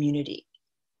FOP community.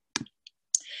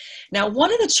 Now,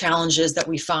 one of the challenges that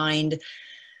we find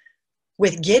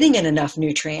with getting in enough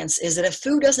nutrients is that if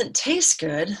food doesn't taste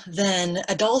good, then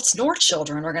adults nor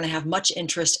children are going to have much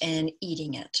interest in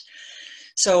eating it.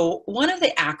 So one of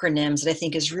the acronyms that I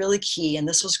think is really key, and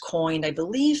this was coined, I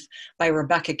believe, by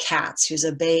Rebecca Katz, who's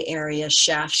a Bay Area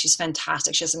chef. She's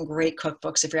fantastic. She has some great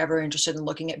cookbooks if you're ever interested in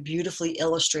looking at beautifully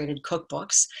illustrated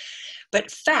cookbooks. But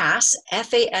FASS,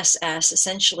 F-A-S-S,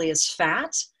 essentially is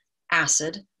fat,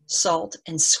 acid, salt,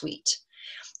 and sweet.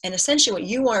 And essentially what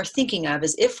you are thinking of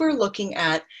is if we're looking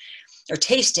at or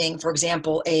tasting, for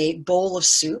example, a bowl of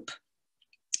soup,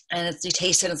 and you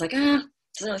taste it and it's like,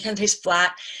 doesn't kind of taste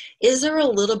flat. Is there a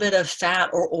little bit of fat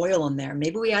or oil in there?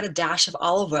 Maybe we add a dash of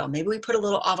olive oil. Maybe we put a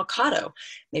little avocado.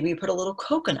 Maybe we put a little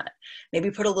coconut. Maybe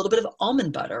we put a little bit of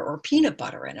almond butter or peanut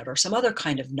butter in it, or some other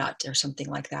kind of nut or something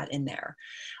like that in there.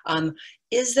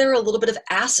 Is there a little bit of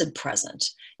acid present?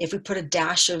 If we put a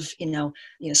dash of,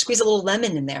 squeeze a little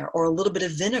lemon in there or a little bit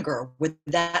of vinegar, would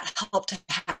that help to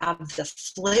have the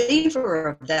flavor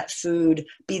of that food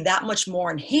be that much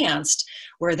more enhanced,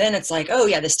 where then it's like, oh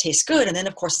yeah, this tastes good. And then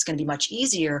of course it's going to be much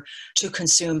easier to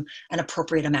consume an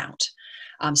appropriate amount.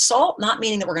 Salt, not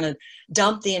meaning that we're going to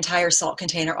dump the entire salt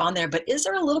container on there, but is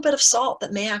there a little bit of salt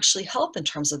that may actually help in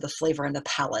terms of the flavor and the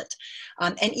palate?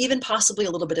 And even possibly a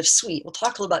little bit of sweet. We'll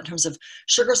talk a little about in terms of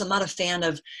sugars. I'm not a fan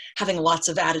of having lots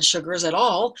of added sugars at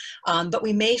all, but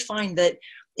we may find that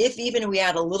if even we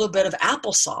add a little bit of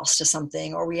applesauce to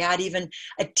something, or we add even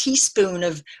a teaspoon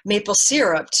of maple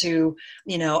syrup to,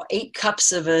 8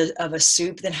 cups of a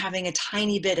soup, then having a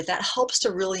tiny bit, if that helps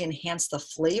to really enhance the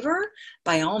flavor,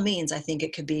 by all means, I think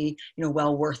it could be,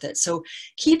 well worth it. So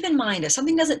keep in mind, if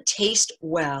something doesn't taste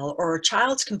well, or a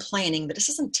child's complaining that this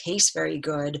doesn't taste very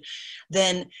good,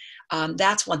 then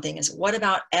that's one thing. Is what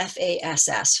about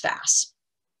FASS, FASS?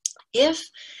 If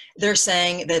they're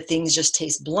saying that things just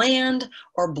taste bland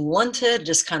or blunted,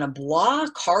 just kind of blah,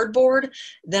 cardboard,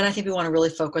 then I think we want to really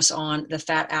focus on the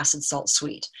fat, acid, salt,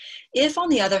 sweet. If on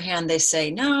the other hand, they say,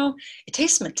 no, it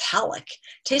tastes metallic,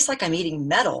 it tastes like I'm eating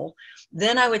metal,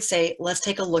 then I would say, let's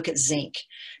take a look at zinc,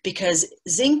 because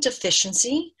zinc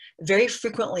deficiency very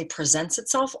frequently presents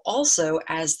itself also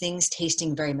as things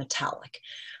tasting very metallic.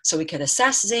 So we could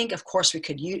assess zinc. Of course, we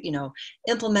could,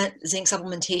 implement zinc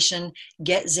supplementation,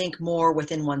 get zinc more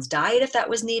within one's diet if that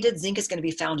was needed. Zinc is going to be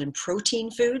found in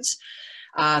protein foods.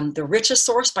 The richest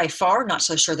source by far, not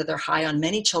so sure that they're high on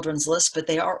many children's lists, but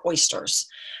they are oysters.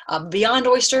 Beyond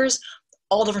oysters,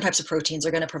 all different types of proteins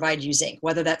are going to provide you zinc,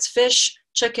 whether that's fish,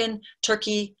 chicken,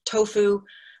 turkey, tofu,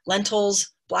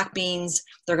 lentils, black beans.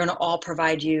 They're going to all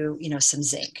provide you, some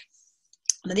zinc.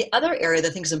 And then the other area that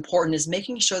I think is important is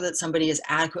making sure that somebody is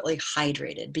adequately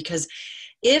hydrated, because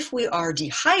if we are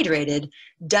dehydrated,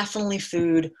 definitely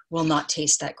food will not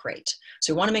taste that great.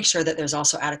 So we want to make sure that there's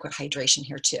also adequate hydration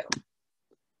here too.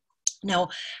 Now,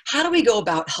 how do we go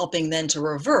about helping then to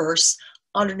reverse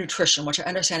undernutrition, which I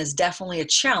understand is definitely a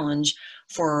challenge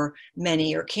for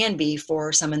many, or can be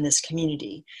for some in this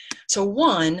community? So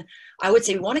one, I would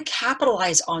say we want to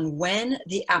capitalize on when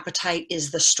the appetite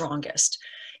is the strongest.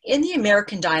 In the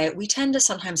American diet, we tend to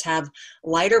sometimes have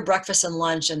lighter breakfast and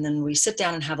lunch, and then we sit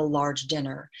down and have a large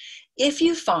dinner. If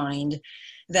you find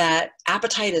that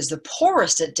appetite is the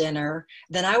poorest at dinner,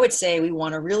 then I would say we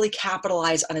want to really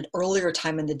capitalize on an earlier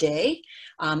time in the day.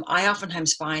 I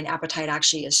oftentimes find appetite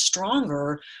actually is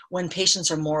stronger when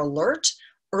patients are more alert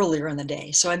earlier in the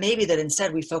day. So it may be that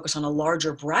instead we focus on a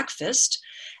larger breakfast,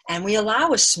 and we allow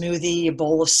a smoothie, a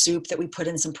bowl of soup that we put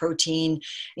in some protein,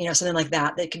 something like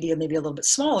that, that could be maybe a little bit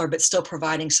smaller, but still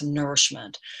providing some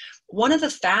nourishment. One of the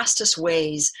fastest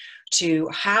ways to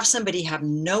have somebody have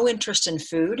no interest in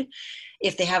food,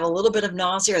 if they have a little bit of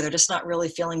nausea or they're just not really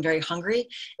feeling very hungry,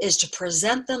 is to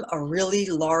present them a really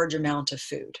large amount of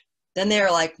food. Then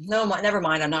they're like, no, never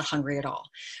mind, I'm not hungry at all.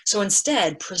 So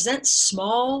instead, present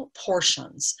small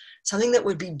portions, something that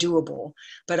would be doable,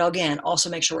 but again, also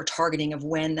make sure we're targeting of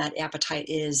when that appetite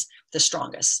is the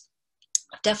strongest.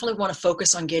 Definitely want to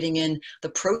focus on getting in the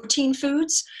protein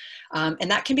foods.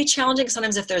 And that can be challenging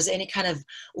sometimes if there's any kind of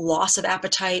loss of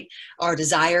appetite or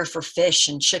desire for fish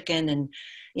and chicken and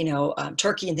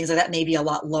turkey and things like that may be a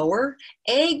lot lower.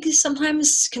 Eggs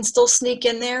sometimes can still sneak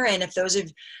in there. And if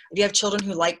you have children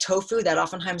who like tofu, that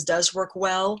oftentimes does work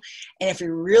well. And if we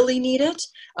really need it,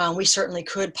 we certainly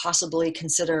could possibly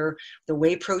consider the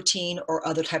whey protein or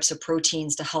other types of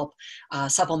proteins to help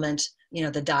supplement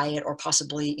the diet, or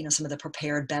possibly, some of the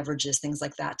prepared beverages, things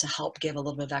like that, to help give a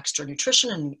little bit of extra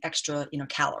nutrition and extra,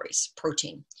 calories,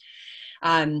 protein.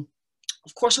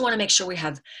 Of course, we want to make sure we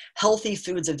have healthy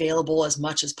foods available as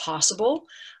much as possible.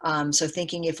 So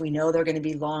thinking if we know they're going to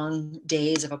be long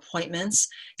days of appointments,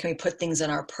 can we put things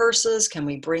in our purses? Can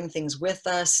we bring things with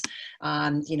us?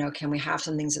 Can we have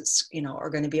some things that's, are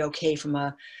going to be okay from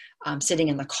a sitting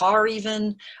in the car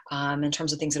even, in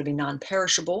terms of things that'll be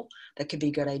non-perishable. That could be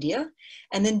a good idea.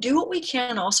 And then do what we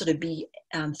can also to be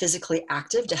physically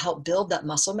active to help build that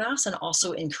muscle mass and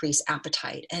also increase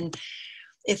appetite. And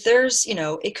if there's,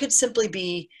 it could simply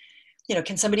be,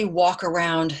 can somebody walk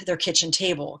around their kitchen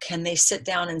table? Can they sit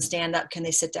down and stand up? Can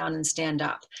they sit down and stand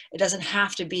up? It doesn't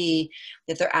have to be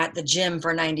that they're at the gym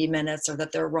for 90 minutes or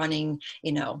that they're running,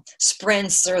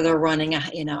 sprints or they're running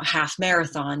a, half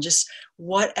marathon. Just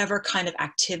whatever kind of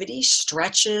activity,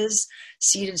 stretches,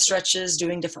 seated stretches,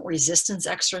 doing different resistance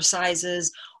exercises,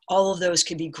 all of those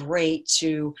could be great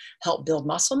to help build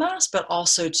muscle mass, but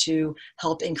also to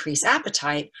help increase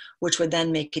appetite, which would then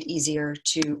make it easier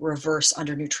to reverse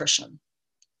undernutrition.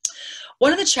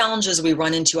 One of the challenges we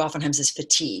run into oftentimes is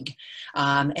fatigue.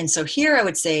 And so here I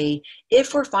would say,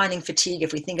 if we're finding fatigue,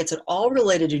 if we think it's at all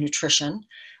related to nutrition,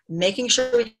 making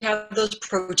sure we have those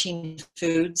protein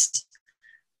foods,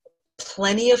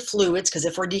 plenty of fluids, because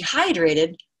if we're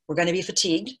dehydrated, we're going to be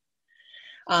fatigued.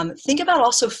 Think about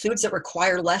also foods that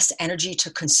require less energy to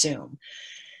consume.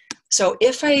 So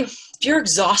if you're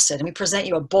exhausted and we present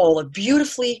you a bowl of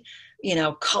beautifully,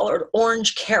 colored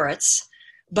orange carrots,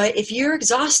 but if you're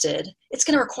exhausted, it's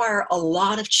going to require a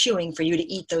lot of chewing for you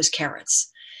to eat those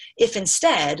carrots. If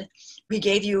instead we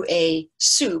gave you a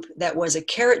soup that was a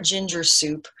carrot ginger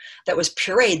soup that was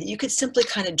pureed that you could simply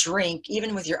kind of drink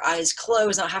even with your eyes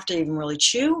closed, not have to even really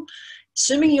chew,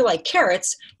 assuming you like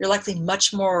carrots, you're likely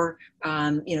much more,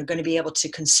 going to be able to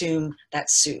consume that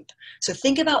soup. So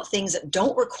think about things that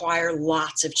don't require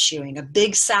lots of chewing. A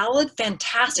big salad,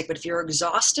 fantastic, but if you're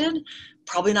exhausted,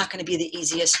 probably not going to be the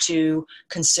easiest to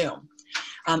consume.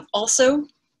 Also,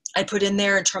 I put in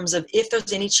there in terms of if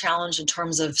there's any challenge in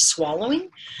terms of swallowing,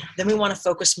 then we want to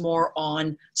focus more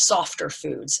on softer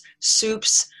foods,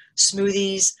 soups,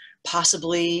 smoothies,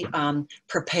 possibly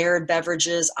prepared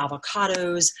beverages,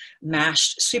 avocados,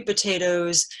 mashed sweet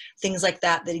potatoes, things like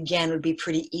that, that again would be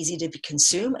pretty easy to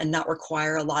consume and not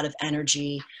require a lot of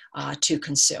energy to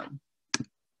consume.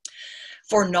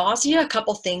 For nausea, a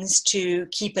couple things to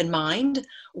keep in mind.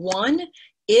 One,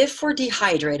 if we're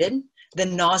dehydrated,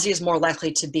 then nausea is more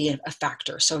likely to be a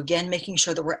factor. So again, making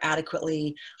sure that we're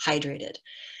adequately hydrated.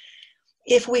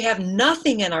 If we have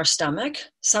nothing in our stomach,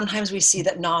 sometimes we see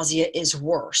that nausea is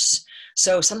worse.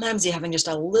 So sometimes having just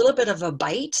a little bit of a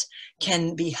bite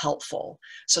can be helpful.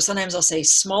 So sometimes I'll say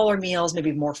smaller meals,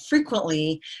 maybe more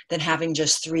frequently than having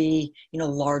just 3,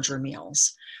 larger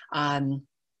meals.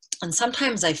 And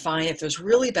sometimes I find if there's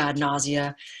really bad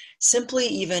nausea, simply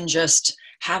even just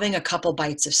having a couple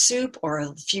bites of soup or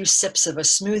a few sips of a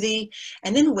smoothie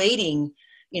and then waiting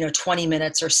 20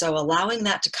 minutes or so, allowing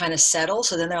that to kind of settle.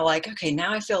 So then they're like, okay,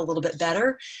 now I feel a little bit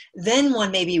better. Then one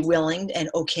may be willing and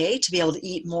okay to be able to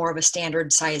eat more of a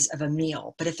standard size of a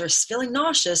meal. But if they're feeling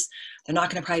nauseous, they're not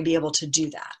going to probably be able to do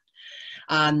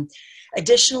that.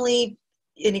 Additionally,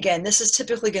 and again, this is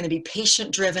typically going to be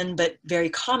patient driven, but very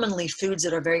commonly foods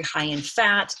that are very high in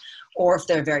fat, or if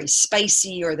they're very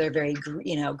spicy or they're very,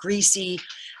 greasy,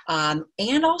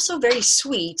 and also very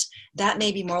sweet, that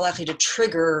may be more likely to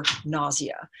trigger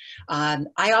nausea.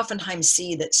 I oftentimes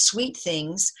see that sweet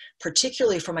things,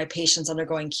 particularly for my patients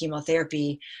undergoing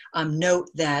chemotherapy, note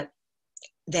that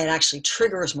actually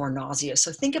triggers more nausea.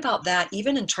 So think about that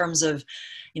even in terms of,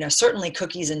 certainly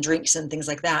cookies and drinks and things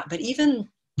like that, but even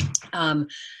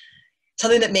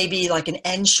something that may be like an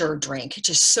Ensure drink,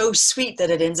 just so sweet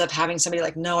that it ends up having somebody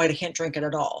like, no, I can't drink it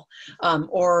at all.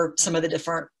 Or some of the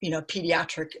different,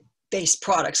 pediatric based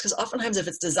products, because oftentimes if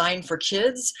it's designed for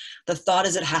kids, the thought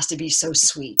is it has to be so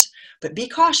sweet. But be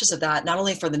cautious of that, not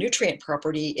only for the nutrient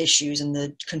property issues and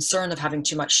the concern of having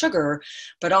too much sugar,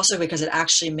 but also because it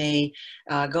actually may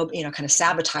kind of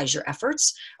sabotage your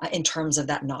efforts in terms of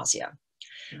that nausea.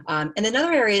 And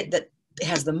another area that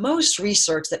has the most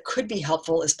research that could be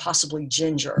helpful is possibly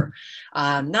ginger.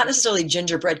 Not necessarily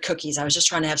gingerbread cookies. I was just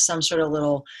trying to have some sort of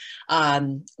little,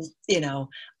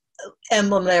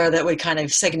 emblem there that would kind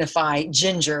of signify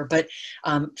ginger, but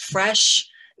fresh,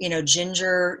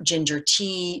 ginger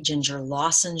tea, ginger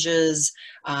lozenges,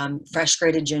 fresh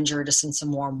grated ginger just in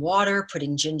some warm water,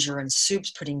 putting ginger in soups,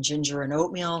 putting ginger in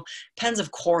oatmeal. Depends, of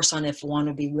course, on if one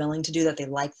would be willing to do that. They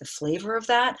like the flavor of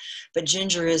that, but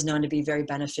ginger is known to be very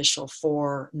beneficial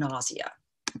for nausea.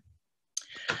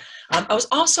 I was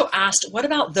also asked, what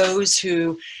about those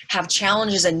who have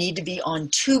challenges and need to be on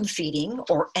tube feeding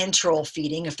or enteral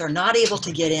feeding if they're not able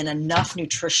to get in enough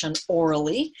nutrition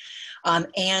orally,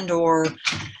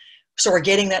 so we're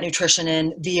getting that nutrition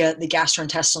in via the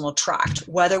gastrointestinal tract,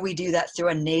 whether we do that through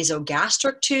a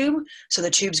nasogastric tube, so the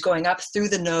tube's going up through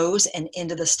the nose and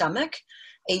into the stomach,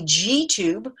 a G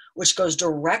tube, which goes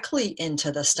directly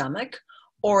into the stomach,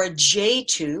 or a J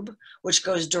tube, which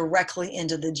goes directly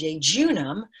into the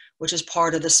jejunum, which is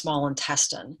part of the small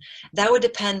intestine. That would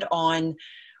depend on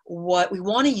what we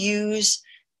want to use.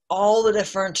 All the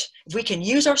different, if we can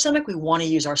use our stomach, we want to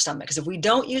use our stomach, because if we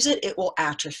don't use it, it will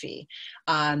atrophy.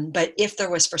 But if there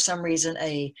was for some reason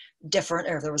a different,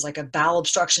 or if there was like a bowel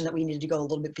obstruction that we needed to go a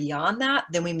little bit beyond that,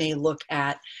 then we may look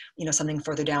at, you know, something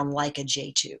further down like a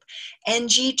J tube.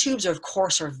 NG tubes, of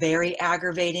course, are very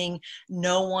aggravating.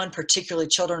 No one, particularly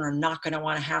children, are not going to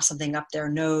want to have something up their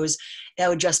nose. That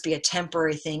would just be a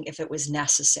temporary thing if it was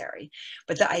necessary.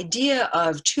 But the idea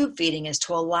of tube feeding is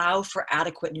to allow for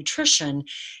adequate nutrition,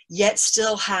 yet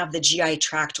still have the GI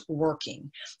tract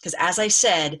working. Because as I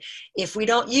said, if we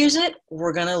don't use it,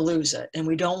 we're going to lose it. And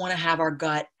we don't want to have our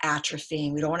gut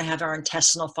atrophying. We don't want to have our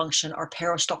intestinal function, our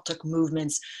peristaltic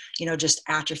movements, you know, just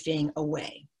atrophying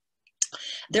away.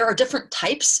 There are different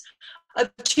types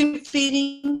of tube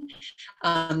feeding.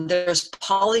 There's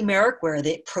polymeric, where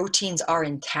the proteins are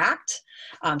intact,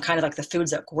 kind of like the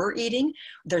foods that we're eating.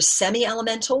 There's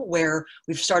semi-elemental, where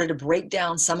we've started to break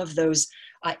down some of those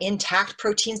intact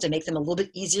proteins to make them a little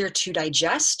bit easier to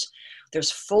digest.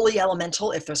 There's fully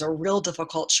elemental, if there's a real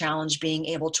difficult challenge being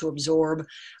able to absorb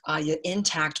your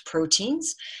intact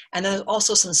proteins. And then there's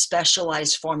also some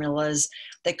specialized formulas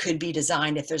that could be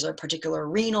designed if there's a particular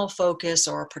renal focus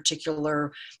or a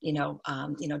particular,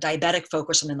 diabetic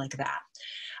focus, something like that.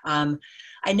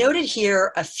 I noted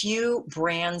here a few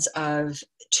brands of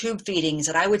tube feedings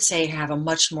that I would say have a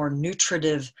much more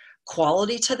nutritive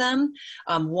quality to them.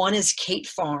 One is Kate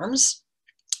Farms.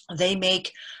 They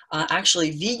make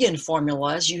actually vegan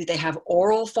formulas. They have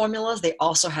oral formulas. They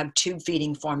also have tube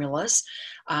feeding formulas.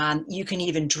 You can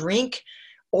even drink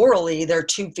orally their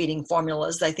tube feeding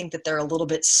formulas. I think that they're a little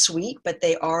bit sweet, but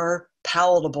they are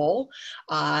palatable.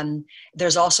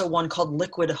 There's also one called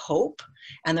Liquid Hope,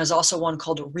 and there's also one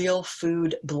called Real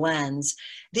Food Blends.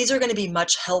 These are going to be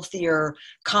much healthier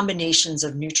combinations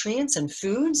of nutrients and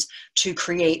foods to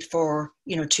create for,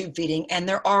 tube feeding. And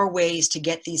there are ways to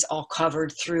get these all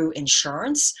covered through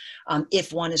insurance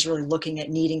if one is really looking at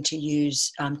needing to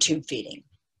use tube feeding.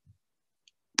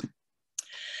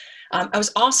 I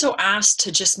was also asked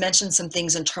to just mention some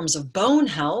things in terms of bone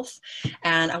health,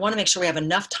 and I want to make sure we have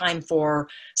enough time for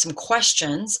some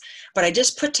questions, but I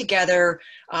just put together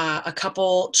a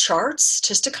couple charts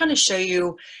just to kind of show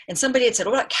you, and somebody had said,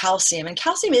 what about calcium? And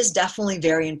calcium is definitely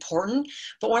very important,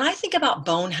 but when I think about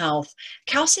bone health,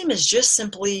 calcium is just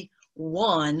simply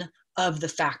one of the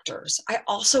factors. I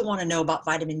also want to know about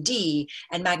vitamin D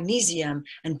and magnesium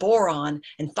and boron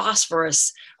and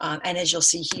phosphorus, and as you'll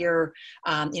see here,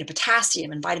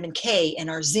 potassium and vitamin K and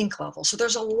our zinc level. So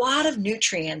there's a lot of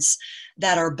nutrients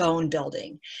that are bone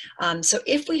building. So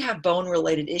if we have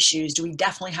bone-related issues, do we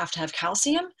definitely have to have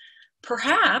calcium?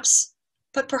 Perhaps,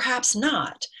 but perhaps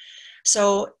not.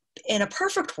 So in a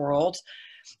perfect world,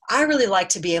 I really like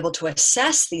to be able to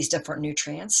assess these different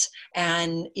nutrients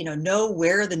and, know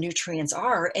where the nutrients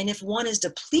are. And if one is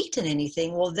depleted in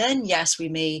anything, well, then yes, we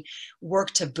may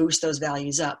work to boost those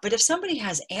values up. But if somebody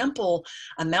has ample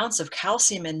amounts of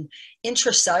calcium and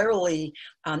intracellularly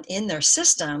in their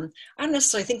system, I don't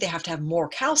necessarily think they have to have more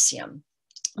calcium.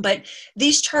 But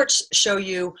these charts show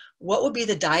you what would be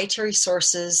the dietary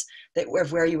sources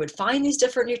where you would find these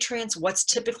different nutrients, what's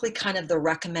typically kind of the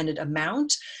recommended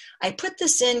amount. I put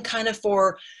this in kind of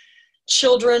for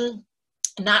children,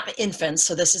 not infants.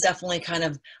 So this is definitely kind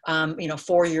of,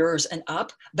 4 years and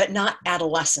up, but not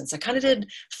adolescents. I kind of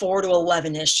did 4 to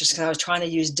 11-ish just because I was trying to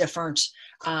use different,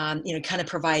 kind of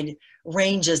provide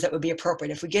ranges that would be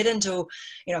appropriate. If we get into,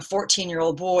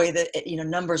 14-year-old boy, the,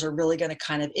 numbers are really going to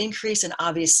kind of increase. And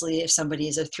obviously if somebody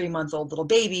is a 3-month-old little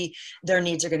baby, their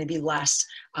needs are going to be less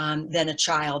than a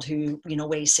child who,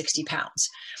 weighs 60 pounds.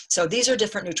 So these are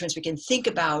different nutrients we can think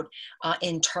about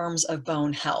in terms of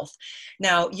bone health.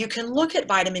 Now you can look at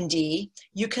vitamin D,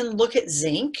 you can look at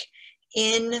zinc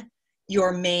in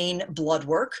your main blood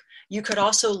work. You could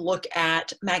also look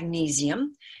at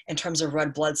magnesium in terms of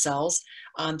red blood cells.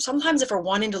 Sometimes if we're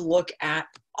wanting to look at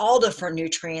all different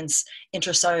nutrients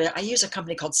intracellular, I use a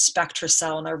company called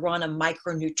SpectraCell, and I run a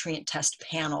micronutrient test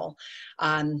panel.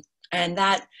 And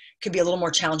that could be a little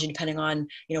more challenging depending on,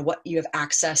 what you have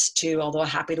access to, although I'm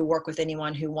happy to work with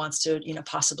anyone who wants to,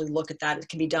 possibly look at that. It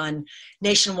can be done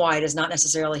nationwide, is not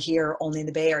necessarily here, only in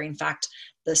the Bay Area. In fact,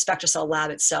 the SpectraCell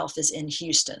lab itself is in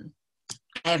Houston.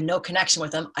 I have no connection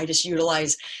with them. I just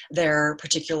utilize their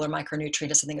particular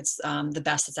micronutrient. I think it's the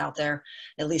best that's out there,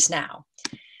 at least now.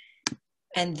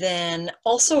 And then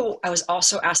also, I was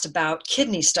also asked about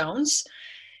kidney stones.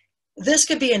 This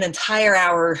could be an entire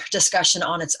hour discussion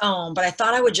on its own, but I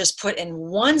thought I would just put in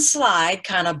one slide,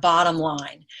 kind of bottom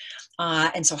line.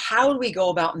 And so how do we go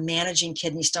about managing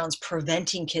kidney stones,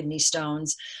 preventing kidney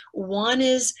stones? One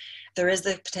is there is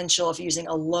the potential of using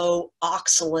a low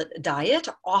oxalate diet.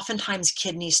 Oftentimes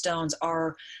kidney stones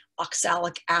are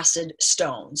oxalic acid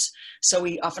stones. So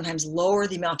we oftentimes lower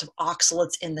the amount of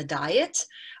oxalates in the diet,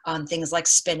 things like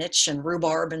spinach and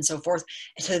rhubarb and so forth,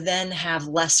 to then have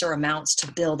lesser amounts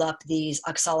to build up these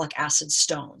oxalic acid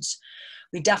stones.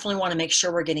 We definitely want to make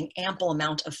sure we're getting ample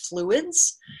amount of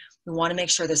fluids. We want to make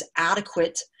sure there's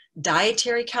adequate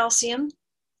dietary calcium,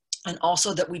 and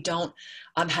also that we don't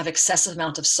have excessive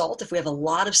amount of salt. If we have a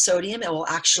lot of sodium, it will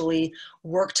actually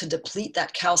work to deplete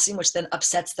that calcium, which then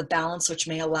upsets the balance, which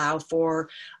may allow for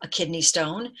a kidney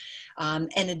stone.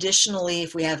 And additionally,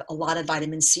 if we have a lot of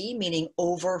vitamin C, meaning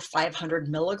over 500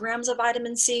 milligrams of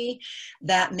vitamin C,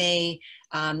 that may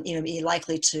be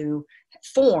likely to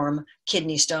form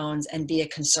kidney stones and be a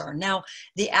concern. Now,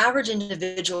 the average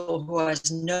individual who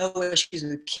has no issues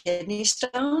with kidney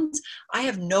stones, I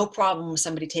have no problem with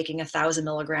somebody taking 1,000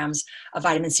 milligrams of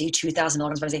vitamin C, 2,000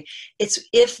 milligrams of vitamin C. It's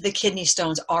if the kidney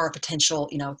stones are a potential,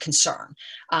 concern.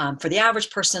 For the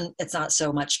average person, it's not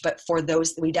so much, but for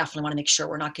those, we definitely want to make sure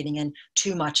we're not getting in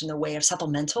too much in the way of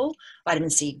supplemental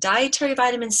vitamin C. Dietary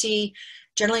vitamin C,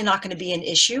 generally not going to be an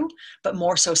issue, but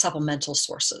more so supplemental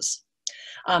sources.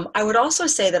 I would also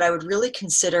say that I would really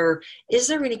consider, is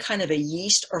there any kind of a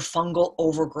yeast or fungal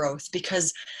overgrowth?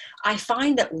 Because I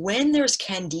find that when there's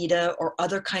candida or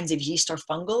other kinds of yeast or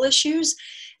fungal issues,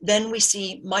 then we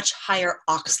see much higher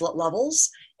oxalate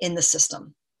levels in the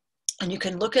system. And you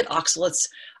can look at oxalates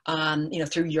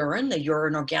through urine, the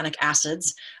urine organic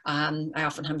acids. I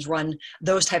oftentimes run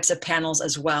those types of panels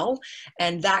as well.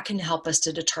 And that can help us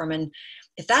to determine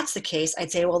if that's the case.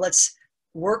 I'd say, well, let's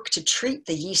work to treat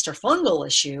the yeast or fungal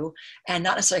issue and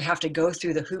not necessarily have to go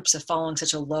through the hoops of following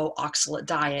such a low oxalate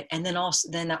diet. And then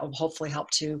that will hopefully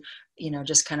help to,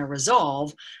 just kind of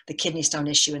resolve the kidney stone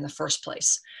issue in the first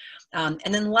place. And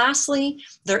then lastly,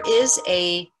 there is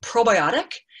a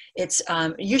probiotic. It's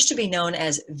used to be known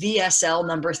as VSL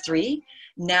number 3.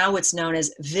 Now it's known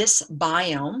as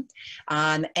Visbiome.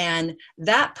 And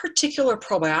that particular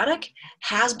probiotic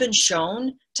has been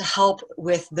shown to help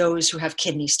with those who have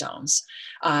kidney stones.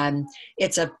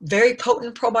 It's a very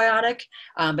potent probiotic,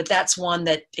 but that's one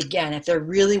that, again, if there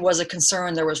really was a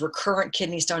concern, there was recurrent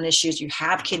kidney stone issues, you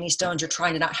have kidney stones, you're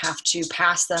trying to not have to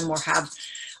pass them or have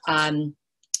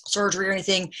surgery or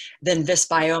anything, then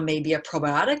Visbiome may be a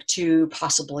probiotic to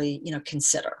possibly,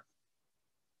 consider.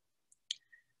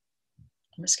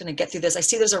 I'm just going to get through this. I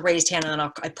see there's a raised hand, and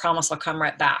then I promise I'll come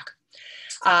right back.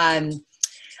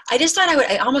 I just thought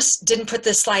I almost didn't put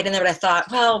this slide in there, but I thought,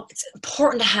 well, it's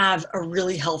important to have a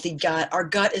really healthy gut. Our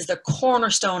gut is the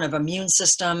cornerstone of immune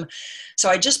system. So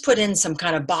I just put in some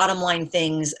kind of bottom line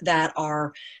things that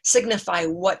signify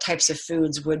what types of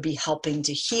foods would be helping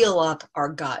to heal up our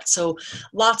gut. So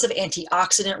lots of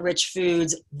antioxidant rich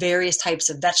foods, various types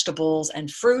of vegetables and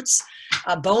fruits.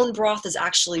 Bone broth is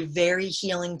actually very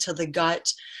healing to the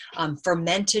gut.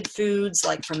 Fermented foods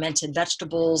like fermented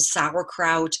vegetables,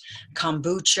 sauerkraut,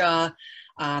 kombucha,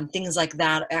 things like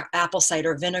that, apple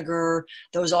cider vinegar,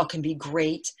 those all can be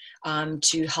great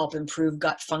to help improve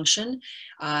gut function.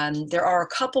 There are a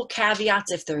couple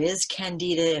caveats if there is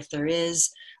candida, if there is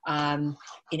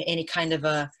any kind of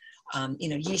a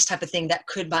yeast type of thing that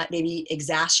could maybe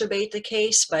exacerbate the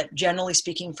case, but generally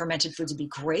speaking, fermented foods would be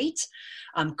great.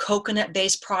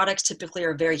 Coconut-based products typically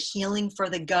are very healing for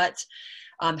the gut.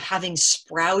 Having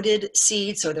sprouted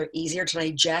seeds, so they're easier to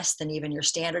digest than even your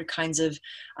standard kinds of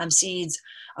seeds.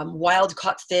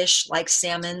 Wild-caught fish like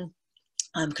salmon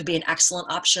could be an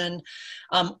excellent option.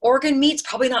 Organ meats,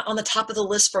 probably not on the top of the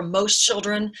list for most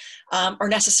children or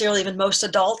necessarily even most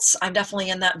adults. I'm definitely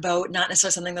in that boat, not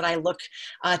necessarily something that I look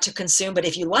to consume, but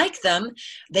if you like them,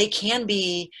 they can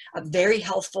be very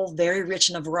healthful, very rich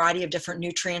in a variety of different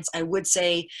nutrients. I would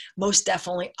say most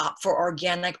definitely opt for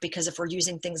organic, because if we're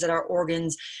using things that are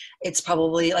organs, it's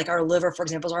probably like our liver, for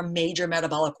example, is our major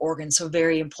metabolic organ. So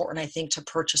very important, I think, to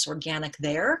purchase organic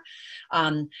there.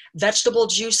 Vegetable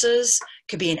juices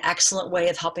could be an excellent way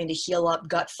of helping to heal up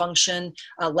gut function,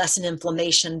 lessen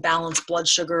inflammation, balance blood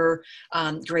sugar,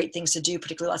 great things to do,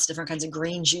 particularly lots of different kinds of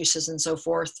green juices and so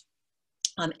forth.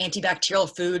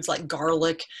 Antibacterial foods like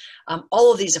garlic,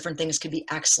 all of these different things could be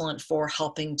excellent for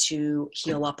helping to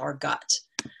heal up our gut.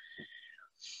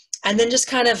 And then just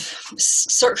kind of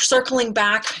circling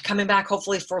back, coming back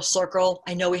hopefully full circle.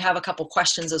 I know we have a couple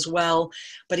questions as well,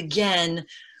 but again,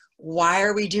 why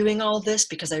are we doing all this?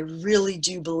 Because I really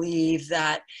do believe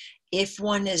that if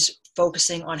one is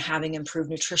focusing on having improved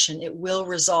nutrition, it will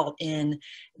result in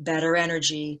better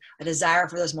energy, a desire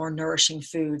for those more nourishing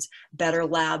foods, better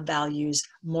lab values,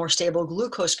 more stable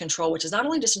glucose control, which is not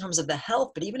only just in terms of the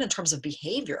health, but even in terms of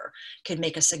behavior, can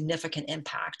make a significant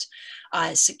impact.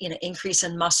 Increase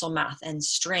in muscle mass and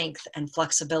strength and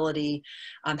flexibility,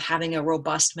 having a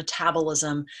robust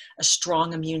metabolism, a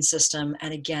strong immune system,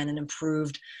 and again, an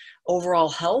improved overall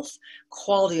health,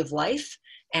 quality of life,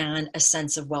 and a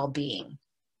sense of well-being.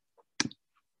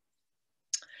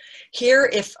 Here,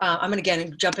 if I'm going to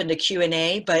again jump into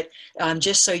Q&A, but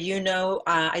just so you know,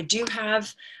 I do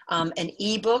have an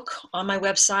ebook on my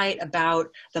website about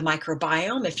the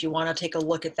microbiome. If you want to take a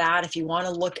look at that, if you want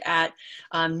to look at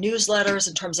newsletters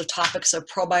in terms of topics of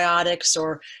probiotics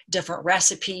or different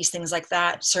recipes, things like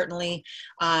that, certainly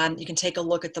you can take a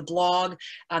look at the blog.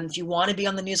 If you want to be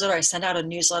on the newsletter, I send out a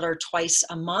newsletter twice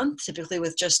a month, typically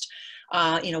with just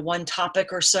one topic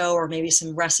or so, or maybe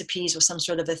some recipes with some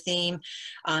sort of a theme,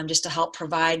 just to help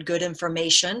provide good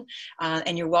information.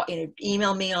 And you're welcome,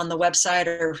 email me on the website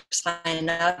or sign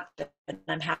up, and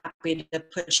I'm happy to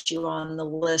put you on the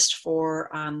list for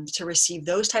to receive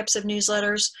those types of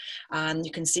newsletters.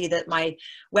 You can see that my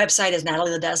website is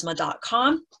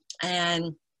natalieledesma.com.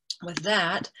 And with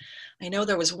that, I know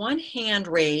there was one hand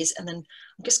raised, and then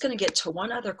I'm just going to get to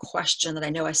one other question that I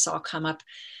know I saw come up.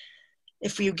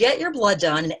 If you get your blood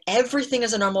done and everything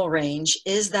is a normal range,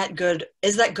 is that good?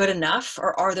 Is that good enough?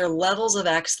 Or are there levels of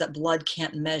X that blood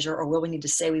can't measure? Or will we need to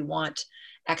say we want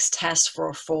X tests for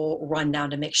a full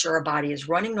rundown to make sure our body is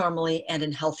running normally and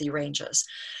in healthy ranges?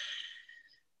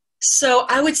 So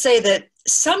I would say that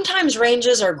sometimes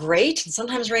ranges are great, and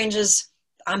sometimes ranges,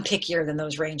 I'm pickier than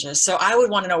those ranges. So I would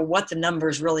want to know what the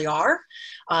numbers really are.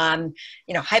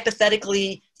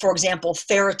 Hypothetically, for example,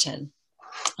 ferritin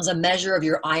as a measure of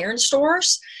your iron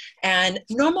stores, and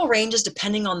normal ranges,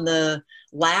 depending on the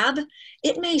lab,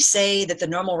 it may say that the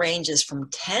normal range is from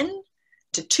 10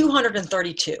 to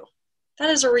 232. That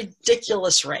is a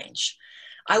ridiculous range.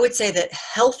 I would say that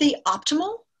healthy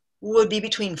optimal would be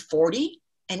between 40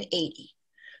 and 80.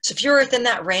 So if you're within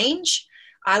that range,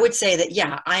 I would say that,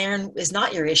 yeah, iron is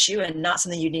not your issue and not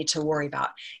something you need to worry about.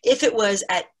 If it was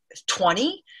at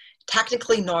 20,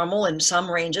 technically normal in some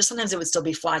ranges, sometimes it would still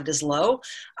be flagged as low.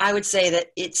 I would say that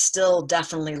it's still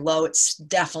definitely low. It's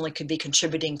definitely could be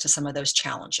contributing to some of those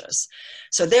challenges.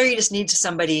 So there you just need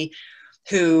somebody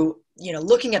who,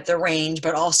 looking at the range,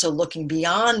 but also looking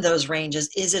beyond those ranges,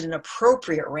 is it an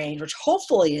appropriate range, which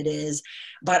hopefully it is,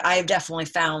 but I've definitely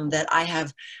found that I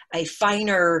have a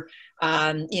finer,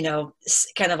 I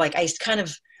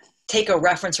take a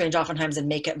reference range oftentimes and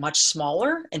make it much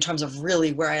smaller in terms of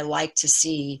really where I like to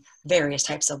see various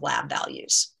types of lab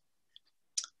values.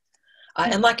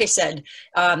 And like I said,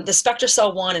 the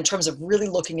SpectraCell one, in terms of really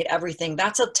looking at everything,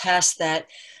 that's a test that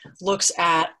looks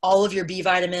at all of your B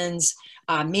vitamins,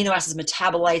 amino acids,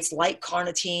 metabolites like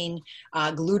carnitine,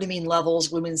 glutamine levels.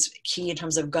 Glutamin's key in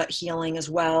terms of gut healing as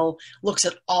well. Looks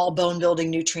at all bone building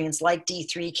nutrients like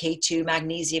D3, K2,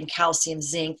 magnesium, calcium,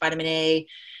 zinc, vitamin A.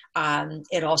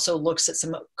 It also looks at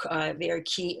some very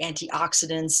key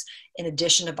antioxidants in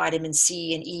addition to vitamin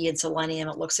C and E and selenium.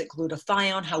 It looks at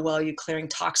glutathione, how well you're clearing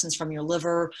toxins from your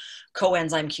liver,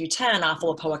 coenzyme Q10, alpha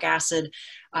lipoic acid,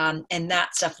 and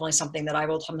that's definitely something that I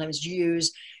will sometimes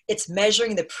use. It's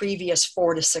measuring the previous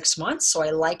 4 to 6 months, so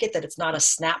I like it that it's not a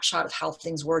snapshot of how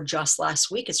things were just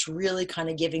last week. It's really kind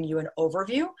of giving you an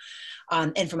overview.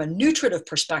 And from a nutritive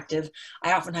perspective,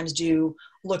 I oftentimes do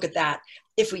look at that.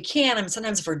 If we can, I mean,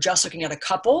 sometimes if we're just looking at a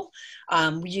couple,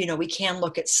 we can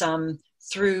look at some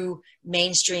through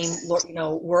mainstream,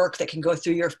 work that can go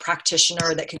through your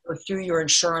practitioner, that can go through your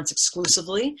insurance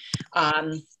exclusively.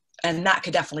 And that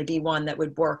could definitely be one that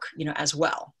would work, as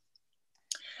well.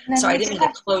 So I didn't mean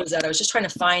to close that. I was just trying to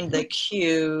find the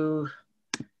Q&A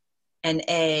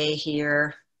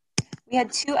here. We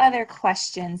had 2 other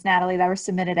questions, Natalie, that were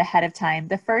submitted ahead of time.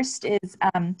 The first is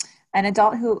an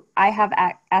adult who I have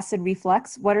acid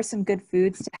reflux. What are some good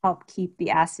foods to help keep the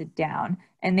acid down?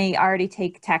 And they already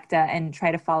take Tecta and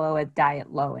try to follow a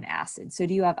diet low in acid. So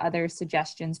do you have other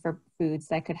suggestions for foods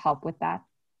that could help with that?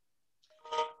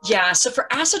 Yeah, so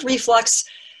for acid reflux,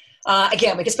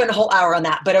 again, we could spend a whole hour on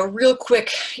that, but a real quick,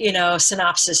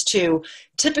 synopsis too.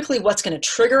 Typically what's going to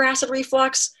trigger acid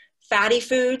reflux: fatty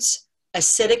foods,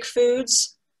 acidic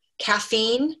foods,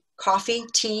 caffeine, coffee,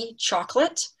 tea,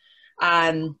 chocolate,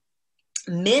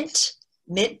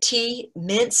 mint tea,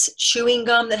 mints, chewing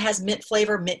gum that has mint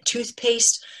flavor, mint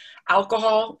toothpaste,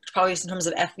 alcohol, probably in terms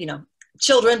of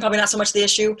Children, probably not so much the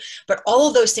issue, but all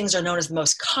of those things are known as the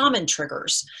most common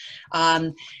triggers.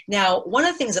 Now, one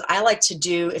of the things that I like to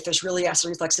do if there's really acid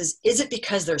reflux is it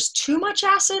because there's too much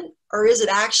acid, or is it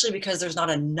actually because there's not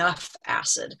enough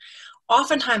acid?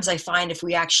 Oftentimes I find if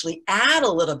we actually add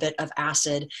a little bit of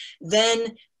acid,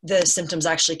 then the symptoms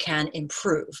actually can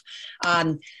improve.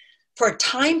 For a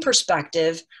time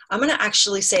perspective, I'm going to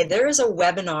actually say there is a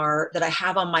webinar that I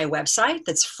have on my website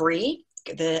that's free.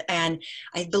 And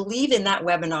I believe in that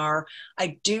webinar,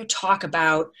 I do talk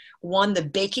about, one, the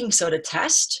baking soda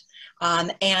test,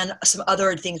 and some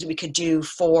other things that we could do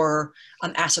for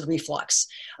acid reflux.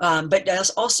 But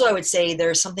also I would say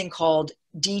there's something called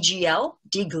DGL,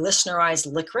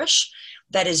 deglycerinized licorice,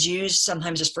 that is used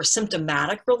sometimes just for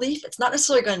symptomatic relief. It's not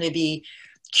necessarily going to be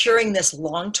curing this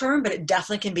long term, but it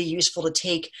definitely can be useful to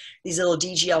take these little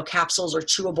DGL capsules or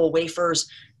chewable wafers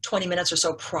 20 minutes or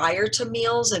so prior to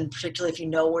meals, and particularly if you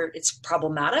know where it's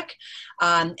problematic.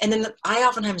 And then I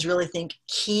oftentimes really think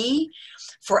key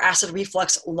for acid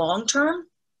reflux long term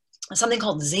is something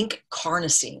called zinc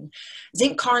carnosine.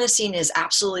 Zinc carnosine is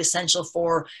absolutely essential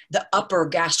for the upper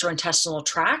gastrointestinal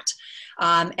tract.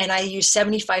 And I use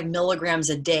 75 milligrams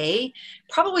a day,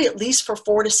 probably at least for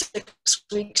 4 to 6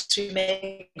 weeks. We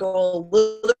may go a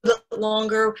little bit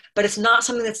longer, but it's not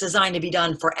something that's designed to be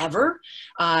done forever.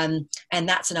 And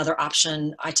that's another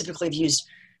option. I typically have used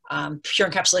Pure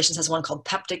Encapsulations has one called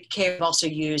Peptic Care. I've also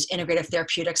used Integrative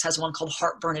Therapeutics has one called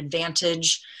Heartburn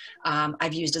Advantage.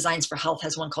 I've used Designs for Health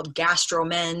has one called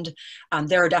GastroMend.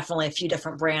 There are definitely a few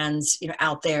different brands,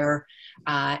 out there.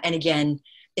 And again,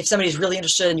 if somebody's really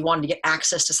interested and you wanted to get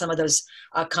access to some of those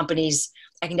companies,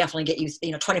 I can definitely get you,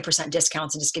 20%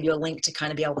 discounts and just give you a link to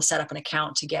kind of be able to set up an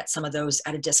account to get some of those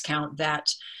at a discount that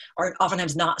are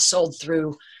oftentimes not sold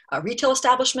through retail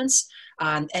establishments,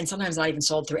 and sometimes not even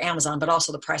sold through Amazon, but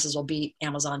also the prices will beat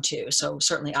Amazon too. So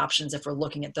certainly options if we're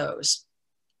looking at those.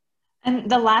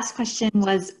 And the last question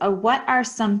was, what are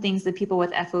some things that people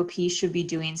with FOP should be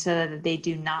doing so that they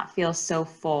do not feel so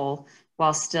full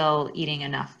while still eating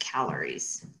enough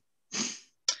calories?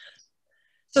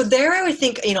 So there I would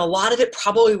think, a lot of it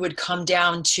probably would come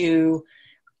down to,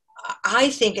 I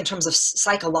think in terms of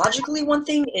psychologically, one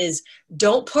thing is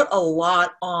don't put a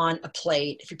lot on a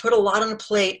plate. If you put a lot on a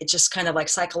plate, it just kind of like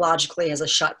psychologically has a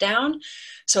shutdown.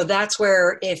 So that's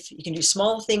where if you can do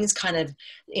small things kind of,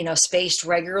 spaced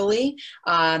regularly.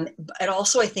 And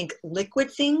also I think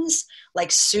liquid things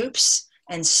like soups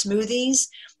and smoothies,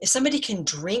 if somebody can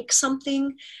drink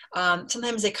something,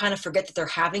 sometimes they kind of forget that they're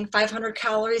having 500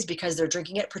 calories because they're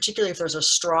drinking it, particularly if there's a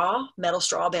straw, metal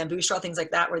straw, bamboo straw, things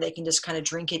like that, where they can just kind of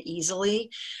drink it easily.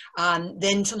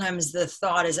 Then sometimes the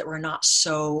thought is that we're not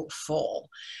so full.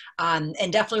 And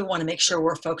definitely want to make sure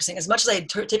we're focusing, as much as I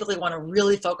typically want to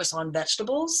really focus on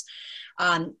vegetables.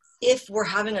 If we're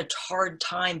having a hard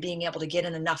time being able to get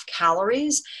in enough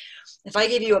calories, if I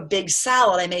give you a big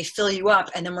salad, I may fill you up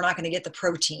and then we're not going to get the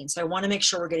protein. So I want to make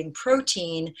sure we're getting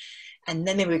protein, and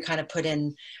then maybe we kind of put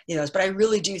in, those. But I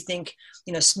really do think,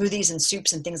 smoothies and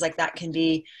soups and things like that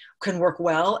can work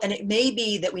well. And it may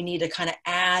be that we need to kind of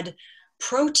add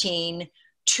protein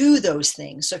to those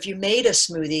things. So if you made a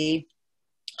smoothie,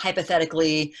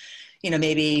 hypothetically,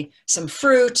 maybe some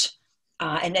fruit,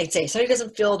 and I'd say somebody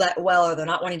doesn't feel that well or they're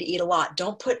not wanting to eat a lot,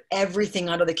 don't put everything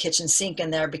under the kitchen sink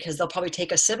in there because they'll probably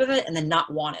take a sip of it and then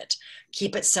not want it.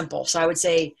 Keep it simple. So I would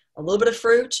say a little bit of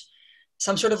fruit,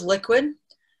 some sort of liquid.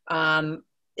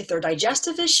 If there are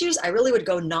digestive issues, I really would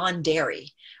go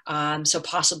non-dairy. So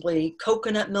possibly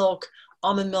coconut milk,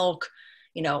 almond milk,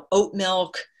 oat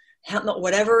milk, hemp milk,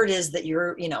 whatever it is that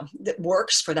that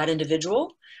works for that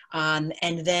individual.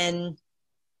 And then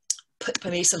put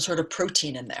maybe some sort of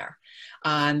protein in there.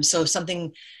 So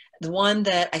the one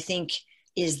that I think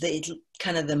is the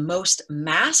kind of the most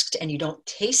masked and you don't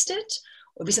taste it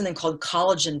would be something called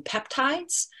collagen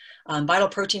peptides. Vital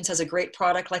Proteins has a great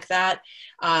product like that.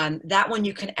 That one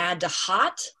you can add to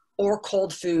hot or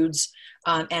cold foods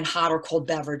and hot or cold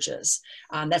beverages.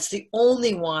 That's the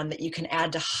only one that you can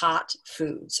add to hot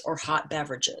foods or hot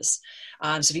beverages.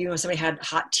 So if somebody had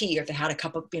hot tea, or if they had a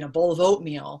cup of, bowl of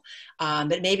oatmeal,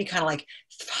 but maybe kind of like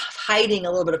hiding a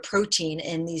little bit of protein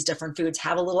in these different foods,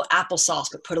 have a little applesauce,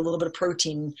 but put a little bit of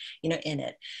protein, in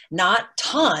it. Not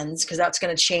tons, because that's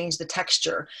going to change the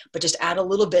texture, but just add a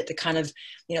little bit to kind of,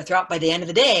 throughout by the end of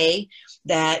the day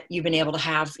that you've been able to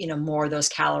have, more of those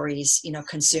calories,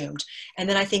 consumed. And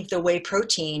then I think the whey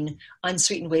protein,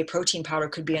 unsweetened whey protein powder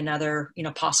could be another,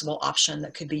 possible option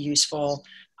that could be useful,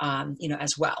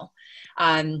 as well.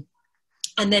 And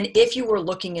then if you were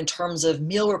looking in terms of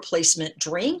meal replacement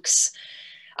drinks,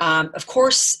 of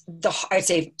course, I'd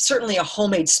say certainly a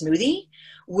homemade smoothie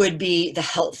would be the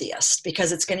healthiest,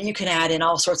 because it's you can add in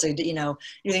all sorts of, new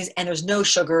things, and there's no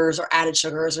sugars or added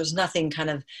sugars. There's nothing kind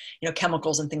of,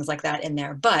 chemicals and things like that in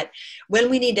there. But when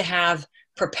we need to have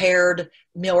prepared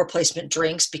meal replacement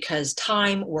drinks because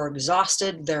we're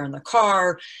exhausted, they're in the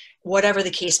car, whatever the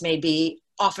case may be,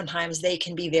 oftentimes they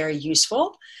can be very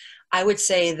useful. I would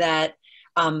say that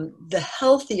the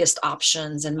healthiest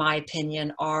options, in my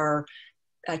opinion, are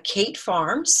Kate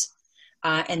Farms,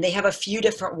 and they have a few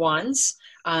different ones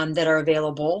that are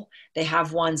available. They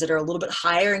have ones that are a little bit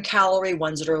higher in calorie,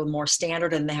 ones that are more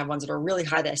standard, and they have ones that are really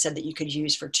high that I said that you could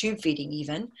use for tube feeding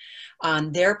even.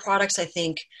 Their products, I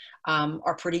think,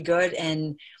 are pretty good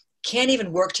and can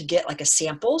even work to get like a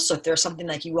sample. So if there's something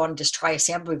like you want to just try a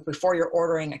sample before you're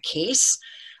ordering a case,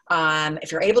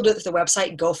 if you're able to do it through the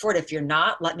website, go for it. If you're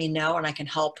not, let me know and I can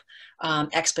help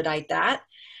expedite that.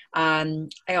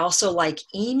 I also like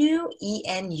Enu,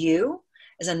 E-N-U,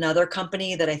 is another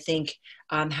company that I think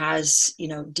has,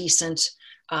 decent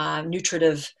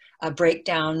nutritive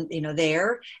breakdown,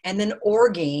 there. And then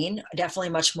Orgain, definitely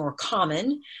much more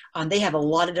common. They have a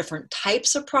lot of different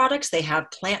types of products. They have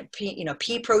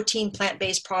pea protein,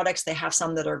 plant-based products. They have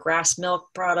some that are grass milk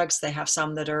products. They have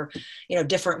some that are,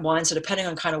 different ones. So depending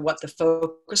on kind of what the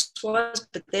focus was,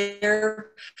 but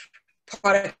their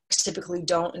products typically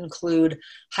don't include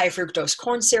high fructose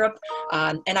corn syrup.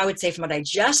 And I would say from a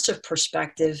digestive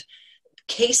perspective,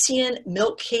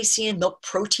 milk casein, milk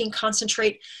protein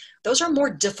concentrate, those are more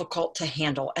difficult to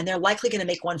handle, and they're likely going to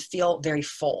make one feel very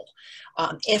full,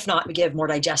 if not give more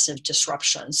digestive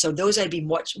disruption. So those I'd be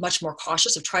much more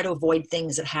cautious of. Try to avoid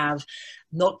things that have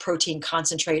milk protein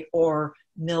concentrate or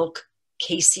milk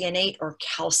caseinate or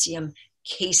calcium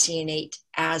caseinate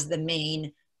as the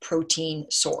main protein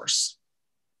source.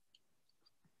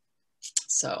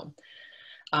 So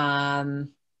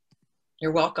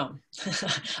you're welcome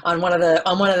on one of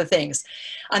the things.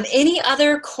 Any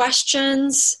other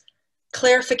questions,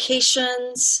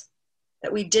 clarifications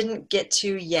that we didn't get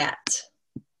to yet?